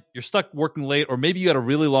outside, you're stuck working late, or maybe you had a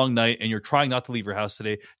really long night and you're trying not to leave your house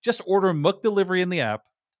today. Just order McDelivery in the app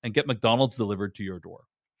and get McDonald's delivered to your door.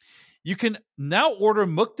 You can now order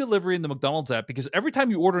McDelivery in the McDonald's app because every time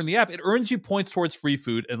you order in the app, it earns you points towards free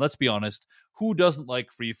food. And let's be honest, who doesn't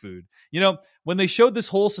like free food? When they showed this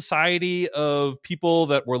whole society of people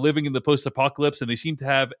that were living in the post-apocalypse and they seem to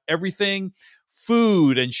have everything,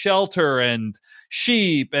 food and shelter and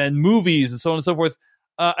sheep and movies and so on and so forth,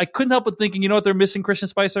 I couldn't help but thinking, you know what they're missing, Christian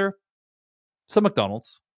Spicer? Some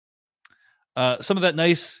McDonald's. Some of that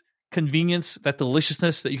nice convenience, that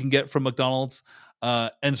deliciousness that you can get from McDonald's.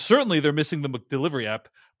 And certainly they're missing the McDelivery app,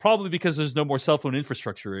 probably because there's no more cell phone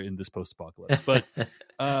infrastructure in this post-apocalypse. But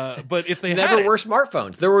if they never were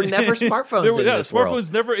smartphones, there were never smartphones in this world.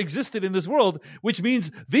 Smartphones never existed in this world, which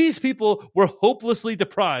means these people were hopelessly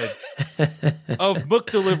deprived of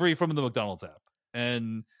McDelivery from the McDonald's app.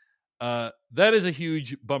 And that is a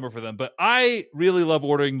huge bummer for them. But I really love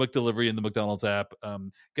ordering McDelivery in the McDonald's app,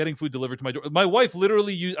 getting food delivered to my door. My wife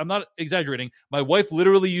literally used, I'm not exaggerating, my wife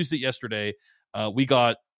literally used it yesterday. We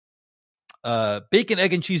got bacon,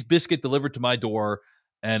 egg, and cheese biscuit delivered to my door,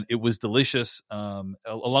 and it was delicious,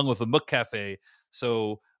 along with a McCafe.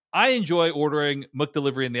 So I enjoy ordering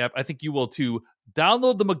McDelivery in the app. I think you will too.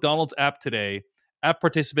 Download the McDonald's app today. At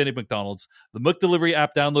participating McDonald's. The McDelivery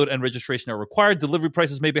app download and registration are required. Delivery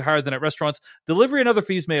prices may be higher than at restaurants. Delivery and other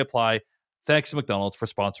fees may apply. Thanks to McDonald's for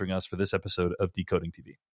sponsoring us for this episode of Decoding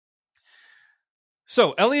TV.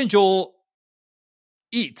 So Ellie and Joel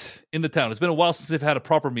eat in the town. It's been a while since they've had a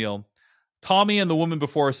proper meal. Tommy and the woman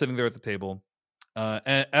before are sitting there at the table.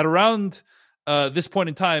 And at around this point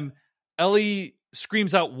in time, Ellie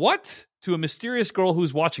screams out, "What?" to a mysterious girl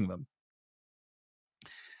who's watching them.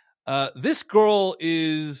 This girl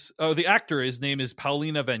is, the actor, his name is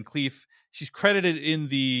Paulina Van Cleef. She's credited in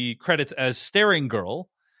the credits as Staring Girl.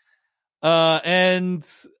 And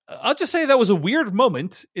I'll just say that was a weird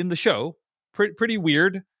moment in the show. Pretty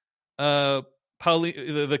weird. The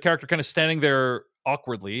character kind of standing there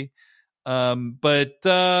awkwardly. But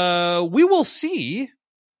we will see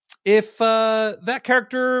if that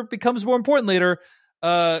character becomes more important later.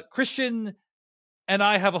 Christian and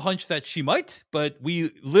I have a hunch that she might, but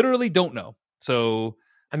we literally don't know. So,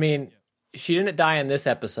 I mean, she didn't die in this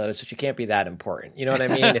episode, so she can't be that important. You know what I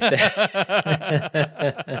mean?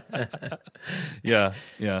 Yeah.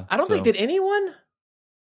 I don't think, did anyone?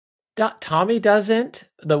 Tommy doesn't.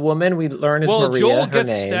 The woman we learn is Maria. Joel gets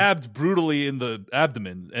stabbed brutally in the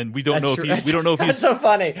abdomen, and we don't know if he's. We don't know if That's so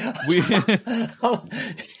funny.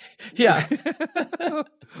 Yeah.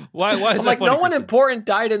 Why is I'm that like, funny, no one Christian? important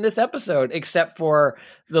died in this episode except for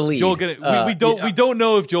the lead. Joel, we don't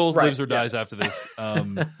know if Joel Right, lives or dies after this.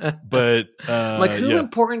 But like, who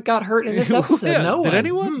important got hurt in this episode? Yeah, No did one.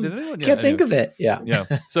 anyone? Did anyone? Yeah, Can't think anyway. of it. Yeah. Yeah.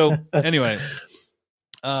 So anyway,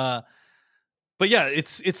 but yeah,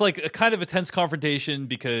 it's like a kind of a tense confrontation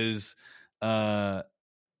because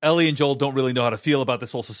Ellie and Joel don't really know how to feel about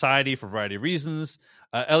this whole society for a variety of reasons.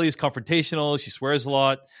 Ellie is confrontational. She swears a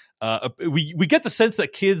lot. We get the sense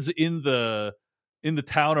that kids in the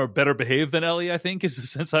town are better behaved than Ellie, I think, is the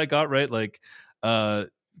sense I got, right? Like,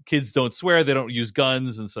 kids don't swear, they don't use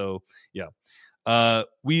guns, and so yeah.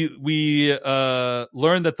 We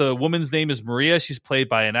learn that the woman's name is Maria. She's played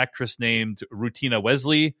by an actress named Rutina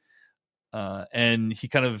Wesley, and he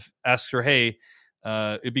kind of asks her, "Hey,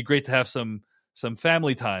 it'd be great to have some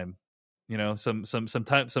family time, you know, some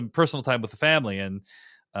time, some personal time with the family," and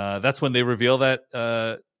that's when they reveal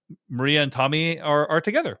that Maria and Tommy are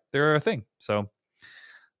together. They're a thing. So,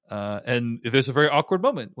 and there's a very awkward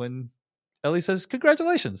moment when Ellie says,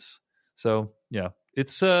 "Congratulations." So yeah,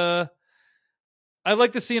 it's I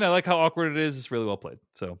like the scene. I like how awkward it is. It's really well played.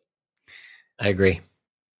 So I agree.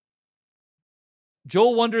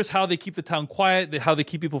 Joel wonders how they keep the town quiet, how they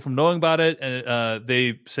keep people from knowing about it. And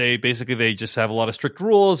they say basically they just have a lot of strict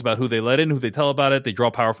rules about who they let in, who they tell about it. They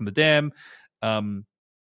draw power from the dam.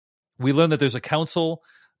 We learn that there's a council.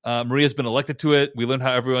 Maria's been elected to it. We learn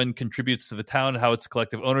how everyone contributes to the town, how it's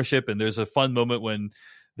collective ownership. And there's a fun moment when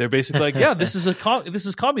they're basically like, yeah, this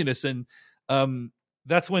is communist. And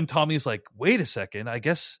that's when Tommy's like, wait a second, I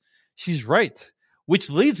guess she's right. Which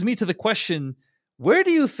leads me to the question, where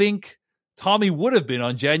do you think Tommy would have been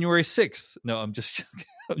on January 6th? No, I'm just joking.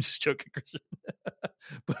 I'm just joking, Christian.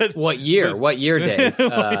 But what year, Dave?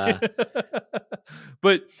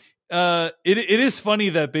 But it is funny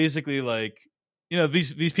that basically, like, you know,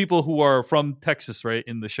 these people who are from Texas, right,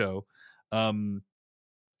 in the show,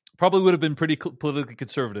 probably would have been pretty politically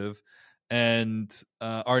conservative and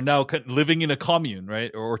are now living in a commune,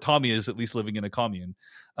 right? Or Tommy is at least living in a commune.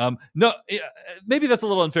 No, maybe that's a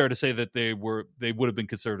little unfair to say that they would have been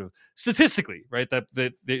conservative statistically, right? That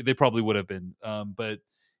they probably would have been. But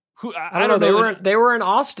I don't know. They were in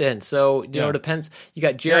Austin, so you know, it depends. You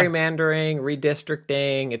got gerrymandering,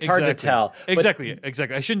 redistricting. It's hard to tell. Exactly.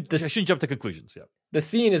 I shouldn't jump to conclusions. Yeah. The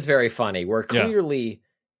scene is very funny, where clearly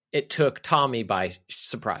it took Tommy by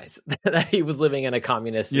surprise that he was living in a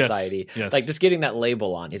communist society. Yes. Like, just getting that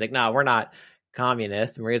label on. He's like, "No, we're not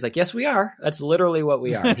communists." And Maria's like, "Yes, we are. That's literally what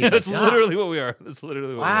we are." And he's That's like, literally what we are. That's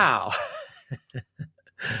literally what wow. we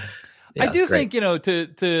are. I do think, you know,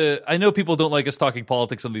 to I know people don't like us talking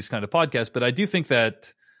politics on these kind of podcasts, but I do think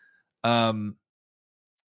that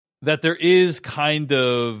that there is kind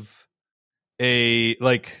of a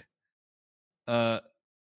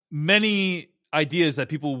many ideas that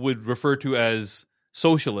people would refer to as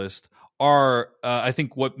socialist are I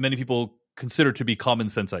think what many people consider to be common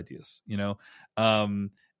sense ideas, you know.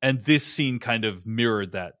 And this scene kind of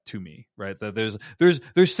mirrored that to me, right? That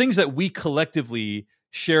there's things that we collectively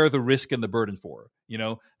share the risk and the burden for, you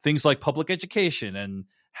know, things like public education and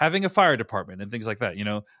having a fire department and things like that, you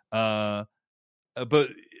know. But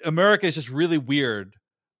America is just really weird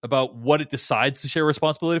about what it decides to share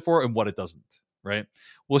responsibility for and what it doesn't, right?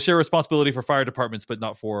 We'll share responsibility for fire departments, but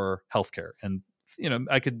not for healthcare. And, you know,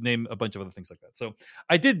 I could name a bunch of other things like that. So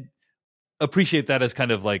I did appreciate that as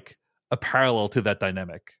kind of like a parallel to that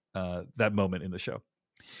dynamic, that moment in the show.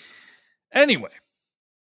 Anyway,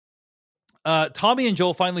 Tommy and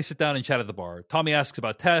Joel finally sit down and chat at the bar. Tommy asks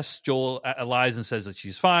about Tess. Joel lies and says that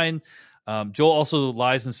she's fine. Joel also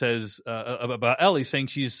lies and says about Ellie, saying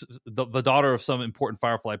she's the daughter of some important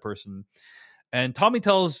Firefly person. And Tommy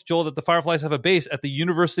tells Joel that the Fireflies have a base at the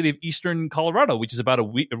University of Eastern Colorado, which is about a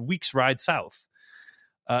week's ride south.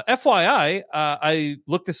 FYI, I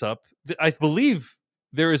looked this up. I believe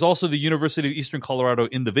there is also the University of Eastern Colorado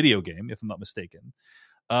in the video game, if I'm not mistaken.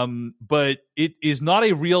 But it is not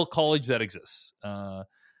a real college that exists.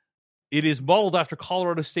 It is modeled after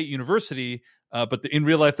Colorado State University, but in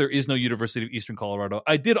real life, there is no University of Eastern Colorado.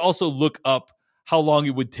 I did also look up how long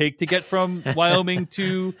it would take to get from Wyoming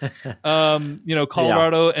to,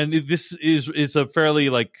 Colorado. Yeah. And this is a fairly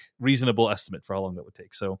reasonable estimate for how long that would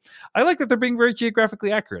take. So I like that they're being very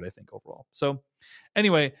geographically accurate, I think, overall. So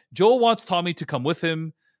anyway, Joel wants Tommy to come with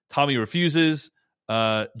him. Tommy refuses.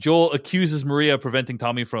 Joel accuses Maria of preventing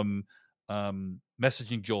Tommy from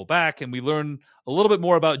messaging Joel back, and we learn a little bit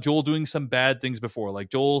more about Joel doing some bad things before. Like,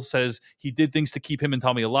 Joel says he did things to keep him and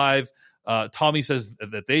Tommy alive. Tommy says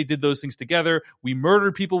that they did those things together. We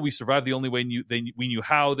murdered people. We survived the only way we knew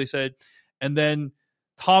how, they said. And then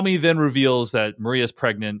Tommy then reveals that Maria's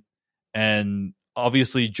pregnant, and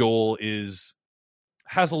obviously Joel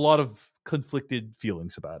has a lot of conflicted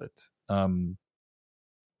feelings about it.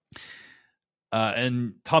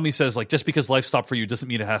 And Tommy says, like, just because life stopped for you doesn't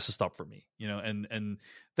mean it has to stop for me, you know, and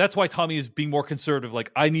that's why Tommy is being more conservative.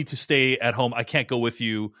 Like, I need to stay at home. I can't go with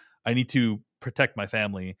you. I need to protect my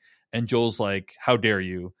family. And Joel's like, how dare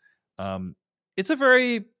you? It's a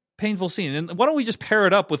very painful scene. And why don't we just pair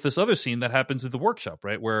it up with this other scene that happens at the workshop,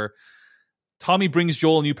 right? Where Tommy brings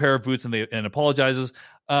Joel a new pair of boots and apologizes.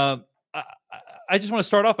 I just want to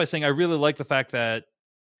start off by saying I really like the fact that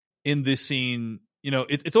in this scene, you know,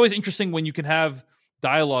 it's always interesting when you can have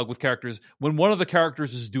dialogue with characters when one of the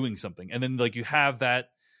characters is doing something, and then like you have the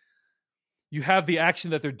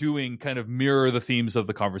action that they're doing kind of mirror the themes of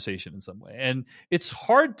the conversation in some way. And it's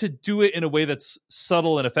hard to do it in a way that's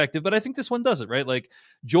subtle and effective, but I think this one does it, right? Like,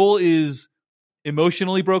 Joel is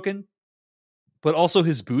emotionally broken, but also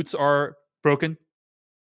his boots are broken.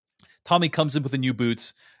 Tommy comes in with the new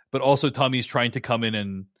boots, but also Tommy's trying to come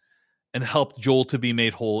in and help Joel to be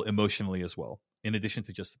made whole emotionally as well, in addition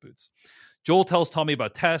to just the boots. Joel tells Tommy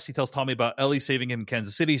about Tess. He tells Tommy about Ellie saving him in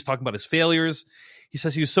Kansas City. He's talking about his failures. He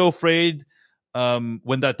says he was so afraid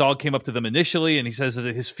when that dog came up to them initially, and he says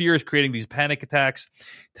that his fear is creating these panic attacks.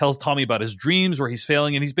 Tells Tommy about his dreams where he's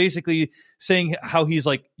failing, and he's basically saying how he's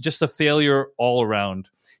like just a failure all around.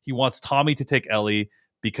 He wants Tommy to take Ellie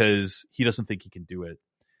because he doesn't think he can do it.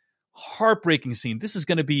 Heartbreaking scene. This is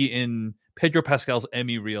going to be in Pedro Pascal's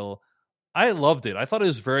Emmy reel. I loved it. I thought it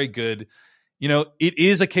was very good. You know, it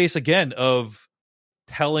is a case again of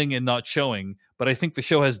telling and not showing, but I think the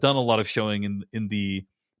show has done a lot of showing in the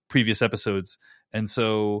previous episodes, and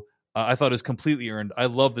so I thought it was completely earned. I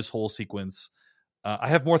love this whole sequence. I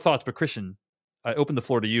have more thoughts, but Christian, I open the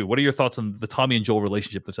floor to you. What are your thoughts on the Tommy and Joel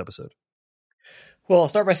relationship this episode? Well, I'll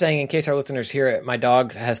start by saying, in case our listeners hear it, my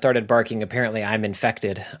dog has started barking. Apparently, I'm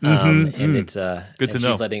infected, and it's good to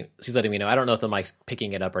know. She's letting me know. I don't know if the mic's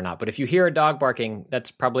picking it up or not, but if you hear a dog barking,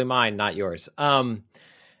 that's probably mine, not yours.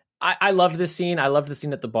 I loved this scene. I loved the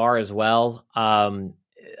scene at the bar as well.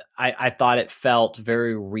 I thought it felt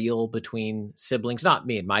very real between siblings. Not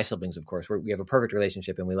me and my siblings, of course. We have a perfect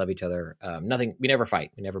relationship and we love each other. We never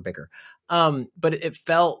fight. We never bicker. But it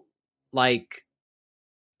felt like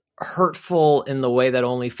hurtful in the way that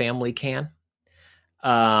only family can.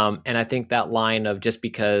 And I think that line of just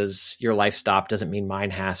because your life stopped doesn't mean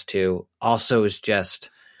mine has to also is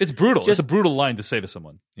just... It's brutal. It's a brutal line to say to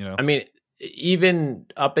someone, you know? I mean, even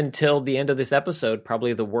up until the end of this episode,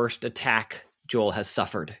 probably the worst attack Joel has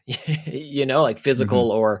suffered, you know, like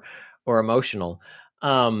physical or emotional,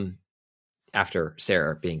 after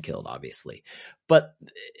Sarah being killed, obviously. But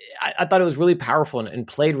I thought it was really powerful and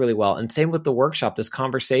played really well. And same with the workshop, this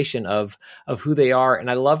conversation of who they are. And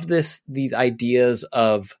I love these ideas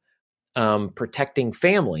of protecting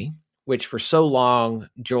family, which for so long,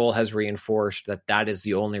 Joel has reinforced that is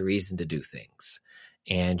the only reason to do things.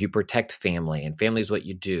 And you protect family, and family is what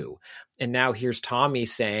you do. And now here's Tommy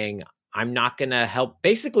saying, I'm not going to help.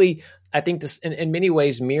 Basically, I think this in many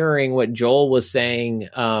ways mirroring what Joel was saying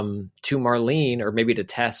to Marlene, or maybe to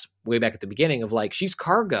Tess way back at the beginning, of like, she's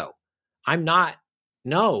cargo. I'm not.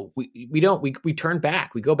 No, we don't. We turn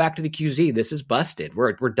back. We go back to the QZ. This is busted.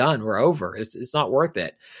 We're done. We're over. It's not worth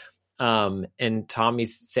it. And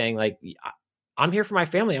Tommy's saying, like, I'm here for my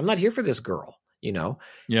family. I'm not here for this girl. You know,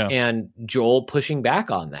 yeah. And Joel pushing back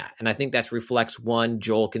on that. And I think that reflects, one,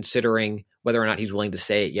 Joel considering whether or not he's willing to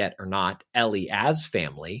say it yet or not, Ellie as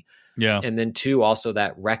family. Yeah. And then two, also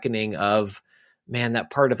that reckoning of, man, that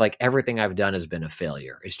part of like everything I've done has been a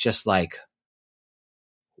failure. It's just like,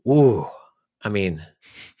 ooh, I mean,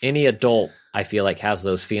 any adult I feel like has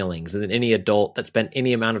those feelings. And then any adult that spent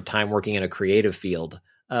any amount of time working in a creative field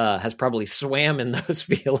has probably swam in those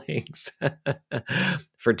feelings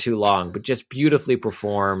for too long, but just beautifully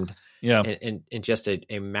performed. Yeah. And just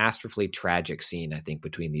a masterfully tragic scene, I think,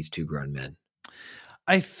 between these two grown men.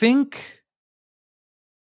 I think,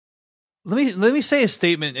 let me say a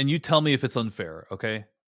statement and you tell me if it's unfair. Okay.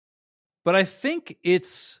 But I think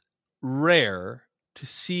it's rare to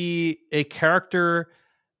see a character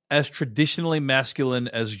as traditionally masculine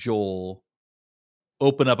as Joel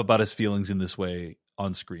open up about his feelings in this way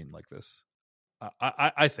on screen like this.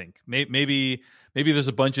 I think maybe there's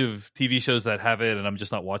a bunch of TV shows that have it and I'm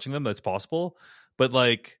just not watching them. That's possible. But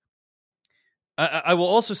like, I will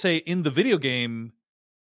also say in the video game,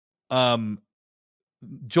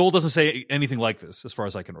 Joel doesn't say anything like this as far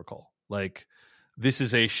as I can recall. Like, this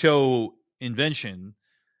is a show invention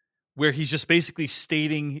where he's just basically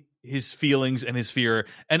stating his feelings and his fear.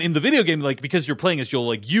 And in the video game, like, because you're playing as Joel,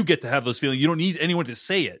 like, you get to have those feelings. You don't need anyone to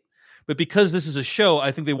say it. But because this is a show,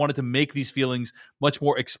 I think they wanted to make these feelings much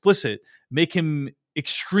more explicit, make him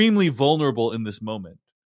extremely vulnerable in this moment.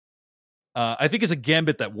 I think it's a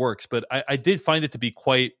gambit that works, but I did find it to be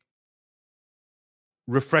quite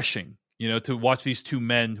refreshing, to watch these two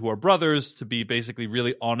men who are brothers to be basically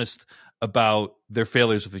really honest about their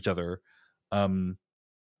failures with each other.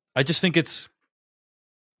 I just think it's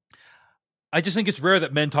rare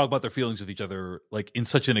that men talk about their feelings with each other like in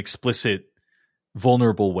such an explicit,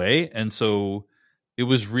 vulnerable way, and so it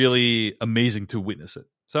was really amazing to witness it.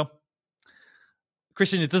 So,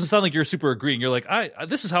 Christian, it doesn't sound like you're super agreeing. You're like,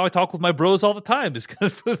 this is how I talk with my bros all the time. Is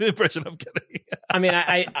kind of the impression I'm getting. I mean,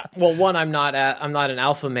 I'm not an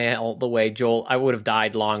alpha male the way Joel. I would have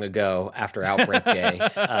died long ago after Outbreak Day.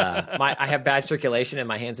 I have bad circulation and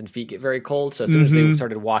my hands and feet get very cold. So as soon as they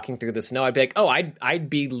started walking through the snow, I'd be like, oh, I'd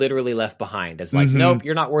be literally left behind. It's like, nope,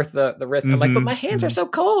 you're not worth the risk. I'm like, but my hands are so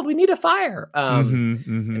cold. We need a fire.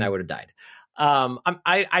 And I would have died.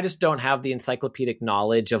 I just don't have the encyclopedic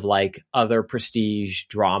knowledge of like other prestige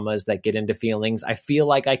dramas that get into feelings. I feel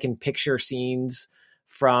like I can picture scenes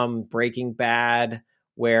from Breaking Bad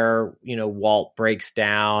where, Walt breaks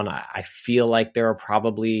down. I feel like there are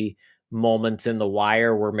probably moments in The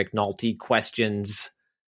Wire where McNulty questions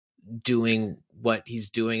doing what he's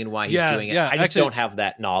doing and why he's doing it. I just don't have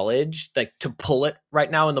that knowledge like to pull it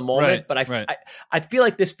right now in the moment. But I feel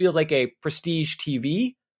like this feels like a prestige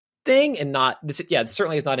TV thing and not this. Yeah,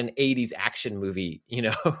 certainly it's not an 80s action movie,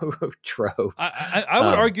 trope. I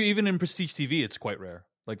would argue even in prestige TV, it's quite rare.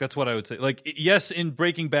 Like that's what I would say. Like, yes, in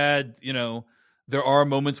Breaking Bad, there are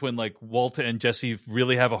moments when like Walter and Jesse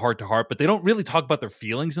really have a heart to heart, but they don't really talk about their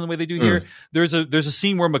feelings in the way they do here. There's a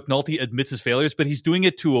scene where McNulty admits his failures, but he's doing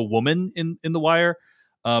it to a woman in The Wire,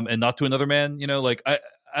 and not to another man. Like I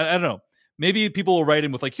don't know. Maybe people will write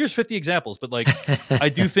in with like, here's 50 examples, but like, I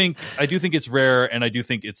do think it's rare, and I do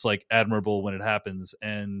think it's like admirable when it happens,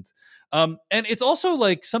 and it's also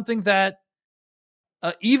like something that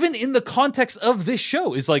even in the context of this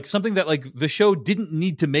show is like something that like the show didn't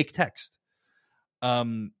need to make text.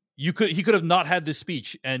 He could have not had this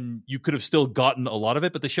speech, and you could have still gotten a lot of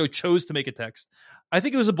it, but the show chose to make it text. I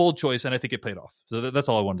think it was a bold choice, and I think it paid off. So that's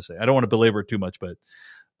all I wanted to say. I don't want to belabor it too much, but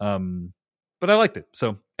I liked it.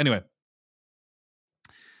 So anyway.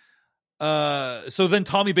 So then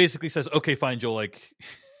Tommy basically says, okay, fine, Joel, like,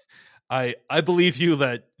 I believe you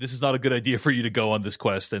that this is not a good idea for you to go on this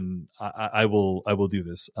quest, and I will do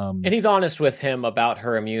this. And he's honest with him about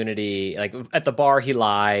her immunity. Like at the bar, he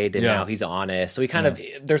lied, and now he's honest. So he kind of,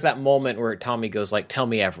 there's that moment where Tommy goes like, tell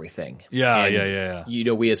me everything. Yeah.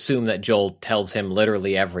 We assume that Joel tells him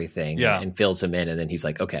literally everything and fills him in. And then he's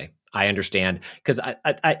like, okay, I understand. Because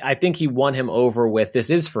I think he won him over with,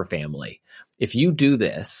 this is for family. If you do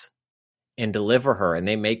this and deliver her and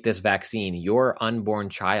they make this vaccine, your unborn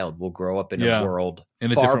child will grow up in a world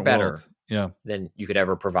far better than you could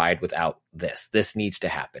ever provide without this. This needs to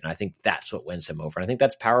happen. I think that's what wins him over. And I think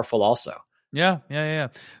that's powerful also. Yeah.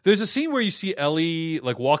 There's a scene where you see Ellie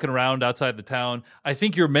like walking around outside the town. I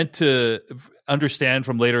think you're meant to understand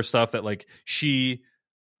from later stuff that like she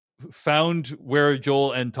found where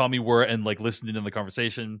Joel and Tommy were and like listened in the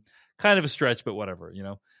conversation. Kind of a stretch, but whatever,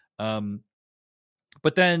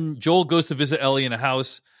 But then Joel goes to visit Ellie in a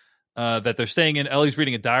house that they're staying in. Ellie's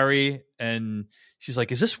reading a diary, and she's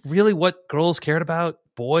like, is this really what girls cared about?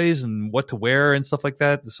 Boys and what to wear and stuff like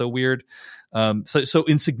that? It's so weird. So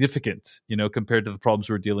insignificant, compared to the problems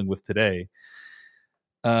we're dealing with today.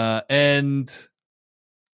 And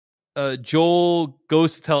Joel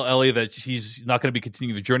goes to tell Ellie that he's not going to be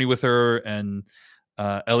continuing the journey with her, and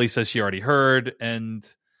Ellie says she already heard, and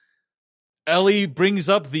Ellie brings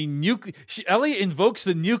up Ellie invokes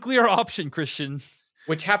the nuclear option, Christian.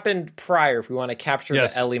 Which happened prior, if we want to capture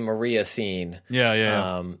the Ellie Maria scene.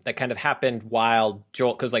 Yeah. That kind of happened while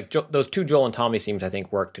Joel, because like those two Joel and Tommy scenes, I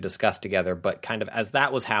think, worked to discuss together. But kind of as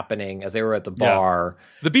that was happening, as they were at the bar,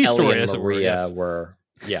 the B story, Ellie and Maria were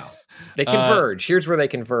they converge. Here's where they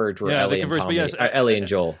converge. Where Ellie and Tommy, Ellie and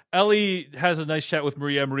Joel. Ellie has a nice chat with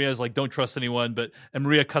Maria. Maria's like, don't trust anyone, and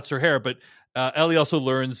Maria cuts her hair. But Ellie also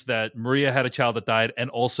learns that Maria had a child that died, and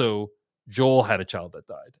also Joel had a child that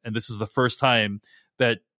died. And this is the first time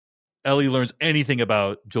that Ellie learns anything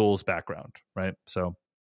about Joel's background, right? So,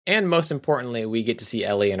 and most importantly, we get to see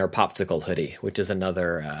Ellie in her popsicle hoodie, which is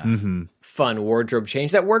another fun wardrobe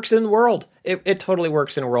change that works in the world. It totally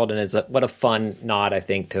works in the world, and is what a fun nod, I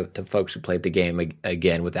think, to folks who played the game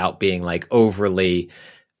again, without being like overly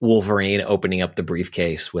Wolverine opening up the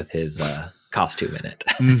briefcase with his costume in it.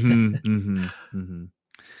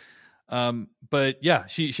 But yeah,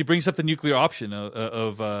 she brings up the nuclear option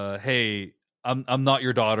of hey, I'm not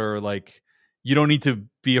your daughter. Like, you don't need to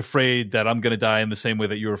be afraid that I'm going to die in the same way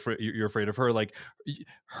that you're afraid of her. Like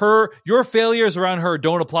your failures around her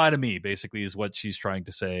don't apply to me, basically, is what she's trying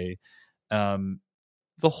to say.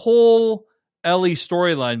 The whole Ellie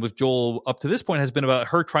storyline with Joel up to this point has been about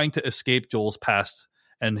her trying to escape Joel's past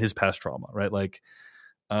and his past trauma, right? Like,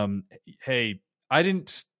 hey, I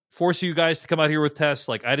didn't force you guys to come out here with Tess.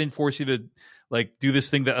 Like, I didn't force you to like do this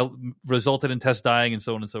thing that resulted in Tess dying and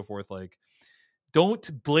so on and so forth. Like,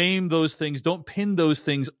 don't blame those things. Don't pin those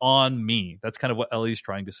things on me. That's kind of what Ellie's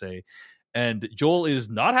trying to say. And Joel is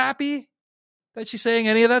not happy that she's saying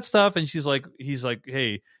any of that stuff. And he's like,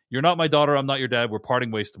 hey, you're not my daughter. I'm not your dad. We're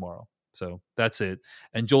parting ways tomorrow. So that's it.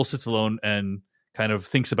 And Joel sits alone and kind of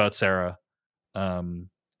thinks about Sarah in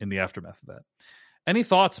the aftermath of that. Any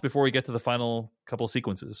thoughts before we get to the final couple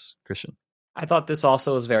sequences, Christian? I thought this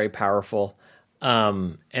also was very powerful.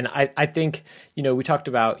 And I think, we talked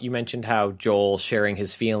about, you mentioned how Joel sharing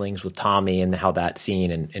his feelings with Tommy and how that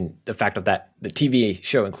scene and the fact of that, the TV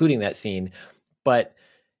show, including that scene, but,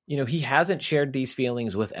 he hasn't shared these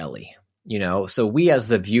feelings with Ellie, so we as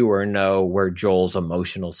the viewer know where Joel's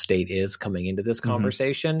emotional state is coming into this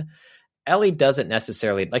conversation. Mm-hmm. Ellie doesn't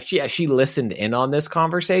necessarily like she listened in on this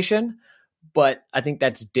conversation, but I think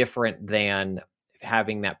that's different than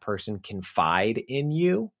having that person confide in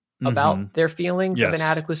you about their feelings of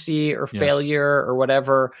inadequacy or failure or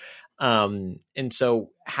whatever. And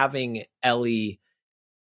so having Ellie,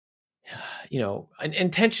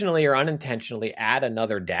 intentionally or unintentionally add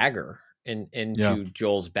another dagger into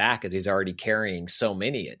Joel's back, as he's already carrying so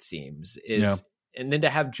many, it seems, and then to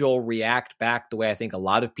have Joel react back the way I think a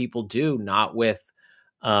lot of people do, not with,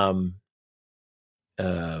 I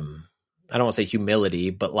don't want to say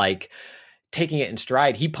humility, but like, taking it in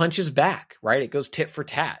stride. He punches back, right? It goes tit for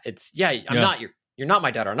tat. It's not you're not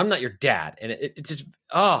my daughter, and I'm not your dad. And it just,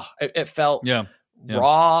 it felt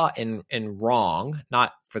raw and wrong,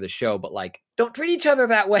 not for the show, but like, don't treat each other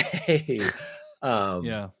that way.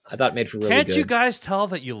 I thought it made for really Can't good. you guys tell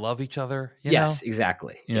that you love each other? Yes,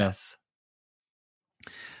 exactly. Yeah.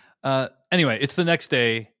 Yes. Anyway, it's the next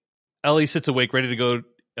day. Ellie sits awake, ready to go,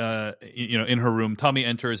 in her room. Tommy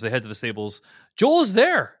enters. They head to the stables. Joel is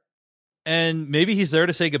there. And maybe he's there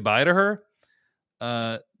to say goodbye to her.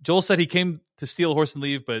 Joel said he came to steal a horse and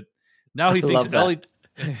leave, but now he thinks Ellie.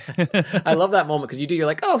 I love that moment because you're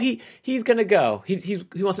like, oh, he's gonna go. He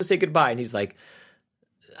wants to say goodbye, and he's like,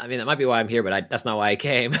 I mean, that might be why I'm here, but that's not why I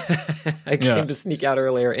came. I came to sneak out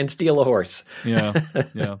earlier and steal a horse. Yeah.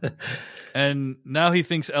 And now he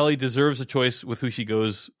thinks Ellie deserves a choice with who she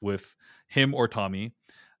goes with, him or Tommy.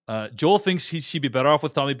 Joel thinks she'd be better off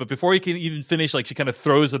with Tommy, but before he can even finish, like, she kind of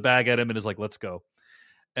throws a bag at him and is like, let's go.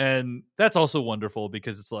 And that's also wonderful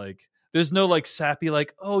because it's like, there's no like sappy,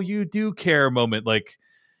 like, oh, you do care moment. Like,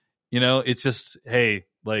 it's just, hey,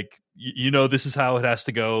 like, this is how it has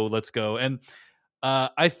to go. Let's go. And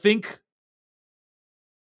I think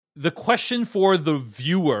the question for the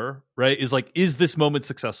viewer, right, is like, is this moment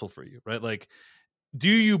successful for you, right? Like, do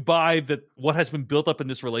you buy that what has been built up in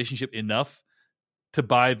this relationship enough to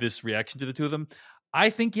buy this reaction to the two of them? I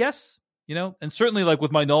think yes, and certainly like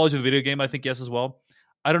with my knowledge of the video game, I think yes as well.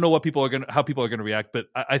 I don't know how people are going to react, but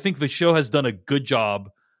I think the show has done a good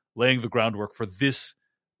job laying the groundwork for this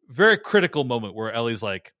very critical moment where Ellie's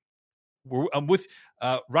like, I'm with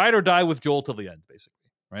ride or die with Joel till the end, basically.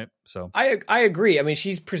 Right. So I agree. I mean,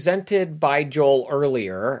 she's presented by Joel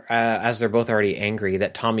earlier as they're both already angry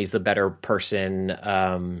that Tommy's the better person.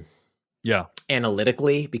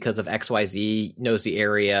 Analytically because of XYZ, knows the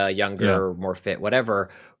area, younger, more fit, whatever.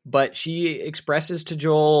 But she expresses to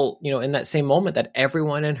Joel, in that same moment that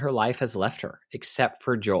everyone in her life has left her except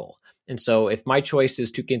for Joel. And so if my choice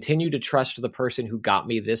is to continue to trust the person who got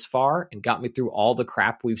me this far and got me through all the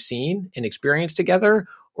crap we've seen and experienced together,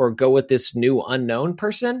 or go with this new unknown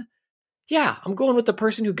person, I'm going with the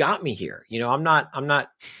person who got me here. I'm not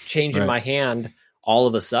changing my hand all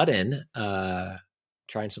of a sudden,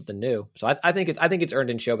 trying something new. So I think it's earned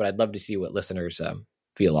in show, but I'd love to see what listeners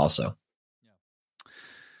feel also.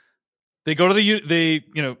 They go to they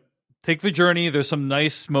take the journey. There's some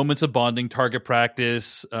nice moments of bonding, target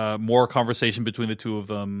practice, more conversation between the two of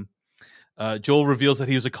them. Joel reveals that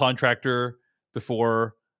he was a contractor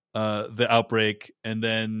before the outbreak, and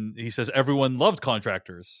then he says everyone loved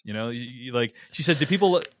contractors. Like she said, do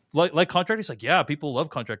people like contractors? Like, yeah, people love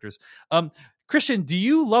contractors. Christian, do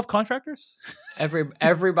you love contractors?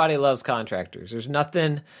 Everybody loves contractors. There's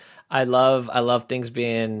nothing. I love things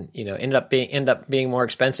being, end up being more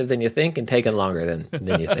expensive than you think and taking longer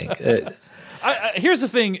than you think. Here's the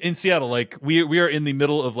thing in Seattle, like we are in the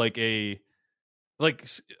middle of like a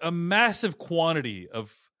massive quantity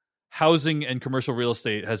of housing and commercial real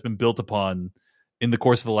estate has been built upon in the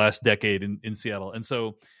course of the last decade in Seattle. And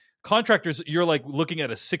so contractors, you're like looking at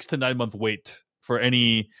a 6 to 9 month wait for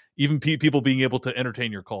any, even people being able to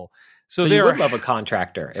entertain your call. So you would love a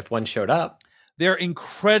contractor if one showed up. They're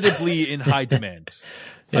incredibly in high demand,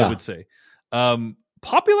 Yeah. I would say.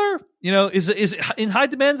 Popular, is in high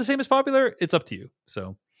demand the same as popular? It's up to you.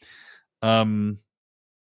 So,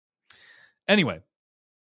 anyway,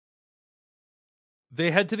 they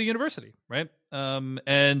head to the university, right?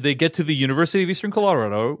 And they get to the University of Eastern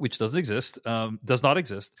Colorado, which does not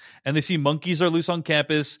exist. And they see monkeys are loose on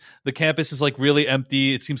campus. The campus is like really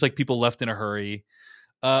empty. It seems like people left in a hurry.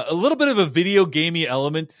 A little bit of a video gamey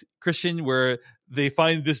element, Christian, where they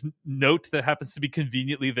find this note that happens to be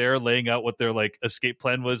conveniently there, laying out what their like escape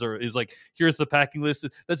plan was, or is like, here's the packing list.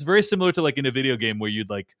 That's very similar to like in a video game where you'd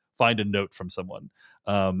like find a note from someone,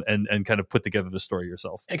 and kind of put together the story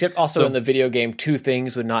yourself. Except also in the video game, 2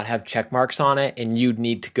 things would not have check marks on it, and you'd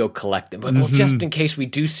need to go collect them. But well, just in case we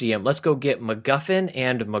do see them, let's go get MacGuffin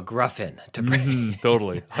and McGruffin to bring.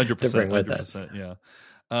 Totally, 100% to bring with 100%, us.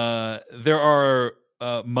 Yeah. There are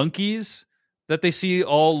monkeys that they see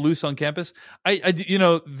all loose on campus.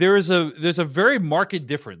 There's a very marked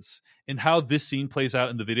difference in how this scene plays out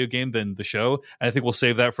in the video game than the show. And I think we'll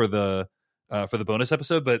save that for the bonus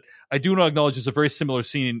episode. But I do want to acknowledge it's a very similar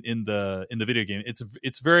scene in the video game.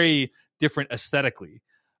 It's very different aesthetically.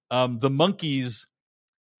 The monkeys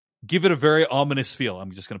give it a very ominous feel.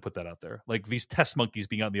 I'm just going to put that out there. Like these test monkeys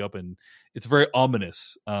being out in the open, it's very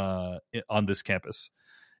ominous on this campus.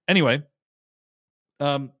 Anyway,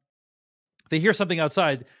 they hear something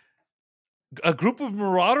outside. A group of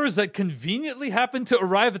marauders that conveniently happen to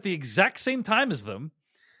arrive at the exact same time as them,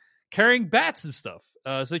 carrying bats and stuff.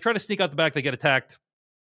 So they try to sneak out the back. They get attacked.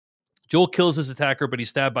 Joel kills his attacker, but he's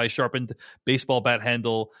stabbed by a sharpened baseball bat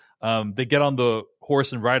handle. They get on the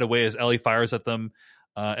horse and ride away as Ellie fires at them.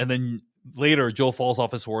 And then later, Joel falls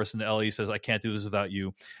off his horse and Ellie says, "I can't do this without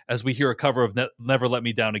you," as we hear a cover of Never Let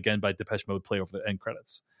Me Down Again by Depeche Mode play over the end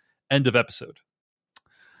credits. End of episode.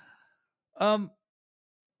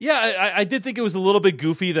 I did think it was a little bit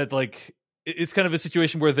goofy that like it's kind of a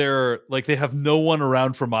situation where they're like they have no one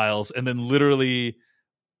around for miles, and then literally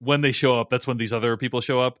when they show up, that's when these other people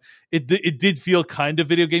show up. It did feel kind of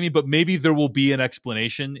video gamey, but maybe there will be an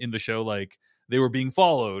explanation in the show, like they were being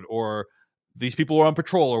followed or these people were on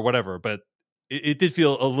patrol or whatever. But it did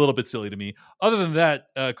feel a little bit silly to me. Other than that,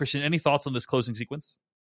 Christian, any thoughts on this closing sequence?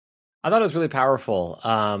 I thought it was really powerful.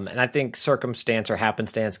 And I think circumstance or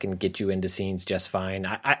happenstance can get you into scenes just fine.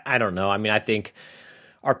 I don't know. I mean, I think,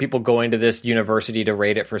 are people going to this university to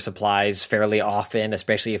raid it for supplies fairly often,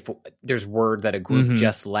 especially if there's word that a group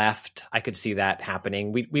just left? I could see that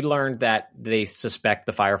happening. We learned that they suspect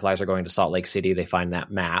the Fireflies are going to Salt Lake City. They find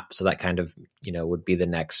that map. So that kind of, would be the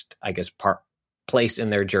next, I guess, place in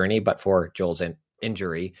their journey, but for Joel's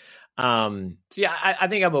injury. I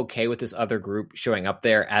think I'm okay with this other group showing up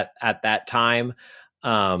there at that time.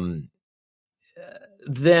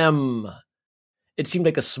 It seemed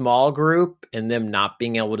like a small group, and them not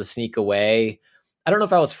being able to sneak away. I don't know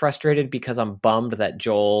if I was frustrated because I'm bummed that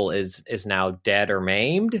Joel is now dead or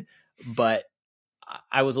maimed, but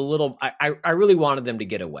I was a little. I really wanted them to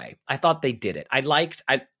get away. I thought they did it. I liked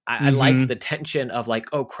the tension of like,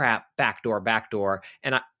 oh crap, backdoor,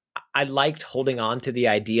 and I liked holding on to the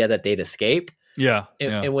idea that they'd escape. Yeah.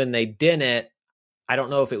 And when they didn't, I don't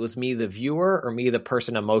know if it was me, the viewer, or me, the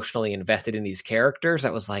person emotionally invested in these characters,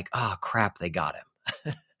 that was like, oh crap, they got him.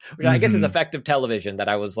 Which I guess is effective television, that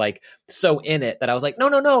I was like so in it that I was like,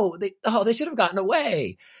 no, they should have gotten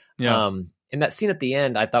away. Yeah. And that scene at the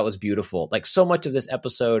end I thought was beautiful. Like so much of this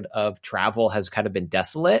episode of travel has kind of been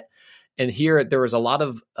desolate. And here there was a lot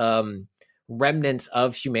of remnants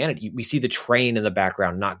of humanity. We see the train in the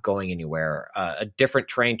background not going anywhere, a different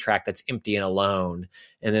train track that's empty and alone,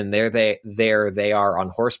 and then there they are on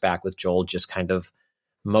horseback with Joel just kind of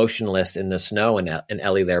motionless in the snow, and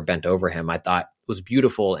Ellie there bent over him. I thought it was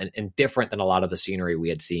beautiful and different than a lot of the scenery we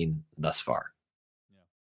had seen thus far.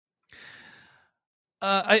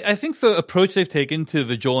 I think the approach they've taken to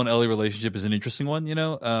the Joel and Ellie relationship is an interesting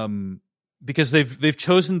one, because they've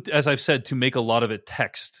chosen, as I've said, to make a lot of it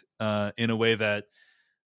text in a way that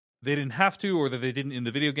they didn't have to, or that they didn't in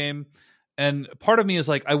the video game. And part of me is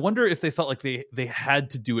like, I wonder if they felt like they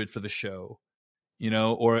had to do it for the show,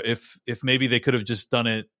 or if maybe they could have just done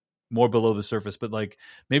it more below the surface. But like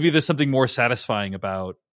maybe there's something more satisfying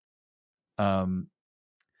about what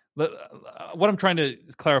I'm trying to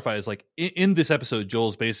clarify is like in this episode,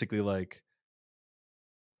 Joel's basically like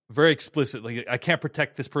very explicit, like, I can't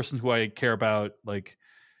protect this person who I care about, like,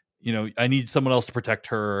 I need someone else to protect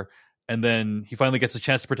her. and then he finally gets a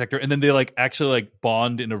chance to protect her, and then they like actually like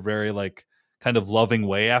bond in a very like kind of loving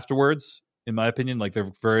way afterwards. In my opinion, like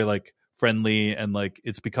they're very like friendly, and like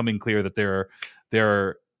it's becoming clear that they're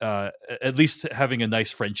at least having a nice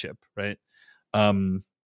friendship, right?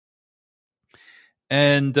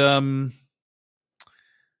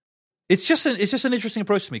 It's just an interesting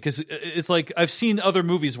approach to me, because it's like I've seen other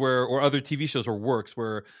movies or other TV shows or works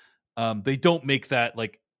where they don't make that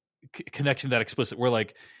like connection that explicit, where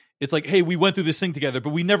like it's like, hey, we went through this thing together,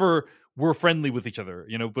 but we never were friendly with each other,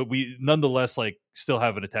 but we nonetheless like still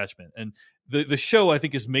have an attachment. And the show, I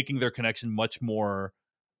think, is making their connection much more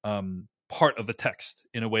part of the text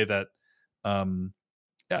in a way that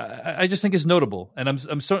I just think is notable. And I'm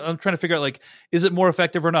trying to figure out, like, is it more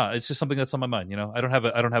effective or not? It's just something that's on my mind. I don't have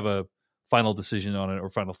a final decision on it or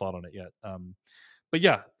final thought on it yet. But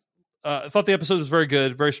yeah, I thought the episode was very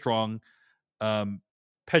good, very strong.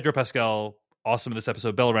 Pedro Pascal, awesome in this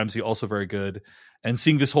episode. Bella Ramsey, also very good. And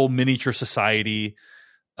seeing this whole miniature society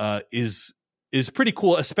is pretty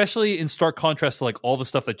cool, especially in stark contrast to like all the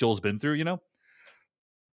stuff that Joel's been through.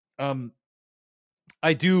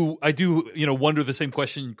 I do wonder the same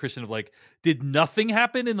question, Christian, of like, did nothing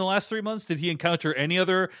happen in the last 3 months? Did he encounter any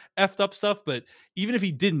other effed up stuff? But even if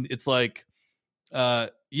he didn't, it's like,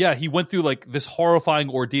 he went through like this horrifying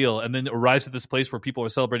ordeal and then arrives at this place where people are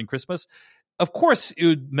celebrating Christmas. Of course, it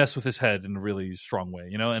would mess with his head in a really strong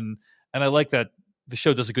way, and I like that the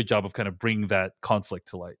show does a good job of kind of bringing that conflict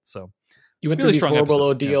to light. So you went through these horrible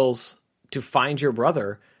ordeals to find your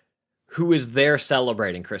brother, who is there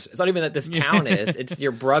celebrating Christmas. It's not even that this town is. It's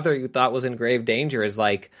your brother you thought was in grave danger is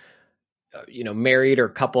like, married or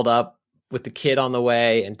coupled up with the kid on the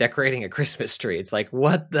way and decorating a Christmas tree. It's like,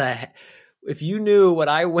 what the heck? If you knew what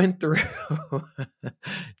I went through,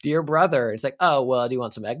 dear brother, it's like, oh, well, do you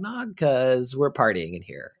want some eggnog? Because we're partying in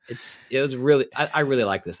here. It was really, I really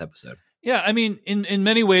like this episode. Yeah, I mean, in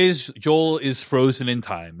many ways, Joel is frozen in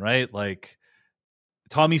time, right? Like,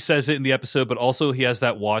 Tommy says it in the episode, but also he has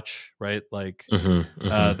that watch, right? Like,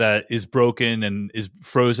 that is broken and is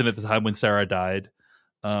frozen at the time when Sarah died.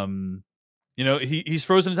 He's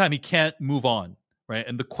frozen in time. He can't move on, right?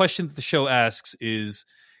 And the question that the show asks is,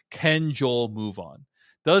 can Joel move on?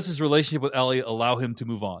 Does his relationship with Ellie allow him to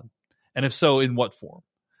move on? And if so, in what form?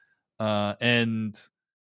 And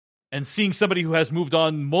seeing somebody who has moved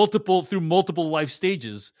on through multiple life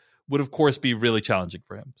stages would, of course, be really challenging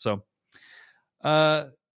for him. So,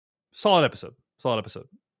 solid episode.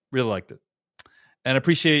 Really liked it. And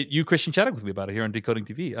appreciate you, Christian, chatting with me about it here on Decoding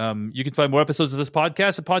TV. You can find more episodes of this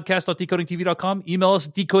podcast at podcast.decodingtv.com. Email us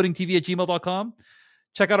at decodingtv@gmail.com.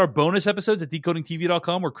 Check out our bonus episodes at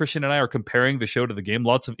decodingtv.com, where Christian and I are comparing the show to the game.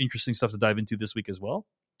 Lots of interesting stuff to dive into this week as well.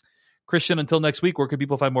 Christian, until next week, where can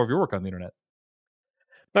people find more of your work on the internet?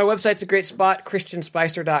 My website's a great spot,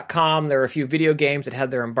 christianspicer.com. There are a few video games that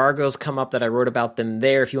had their embargoes come up that I wrote about them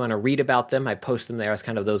there. If you want to read about them, I post them there as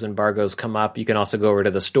kind of those embargoes come up. You can also go over to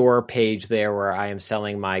the store page there, where I am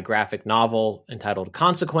selling my graphic novel entitled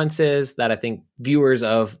Consequences that I think viewers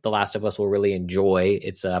of The Last of Us will really enjoy.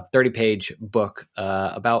 It's a 30-page book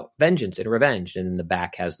about vengeance and revenge. And in the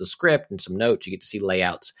back has the script and some notes. You get to see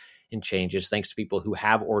layouts and changes. Thanks to people who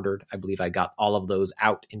have ordered. I believe I got all of those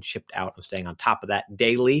out and shipped out. I'm staying on top of that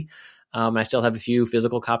daily. I still have a few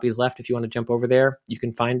physical copies left. If you want to jump over there, you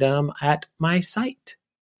can find them at my site.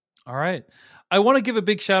 All right. I want to give a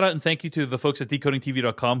big shout out and thank you to the folks at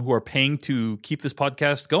decodingtv.com who are paying to keep this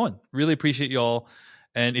podcast going. Really appreciate you all.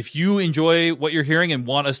 And if you enjoy what you're hearing and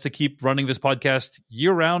want us to keep running this podcast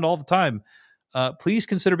year round all the time, please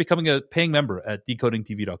consider becoming a paying member at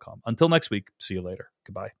decodingtv.com. Until next week, see you later.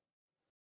 Goodbye.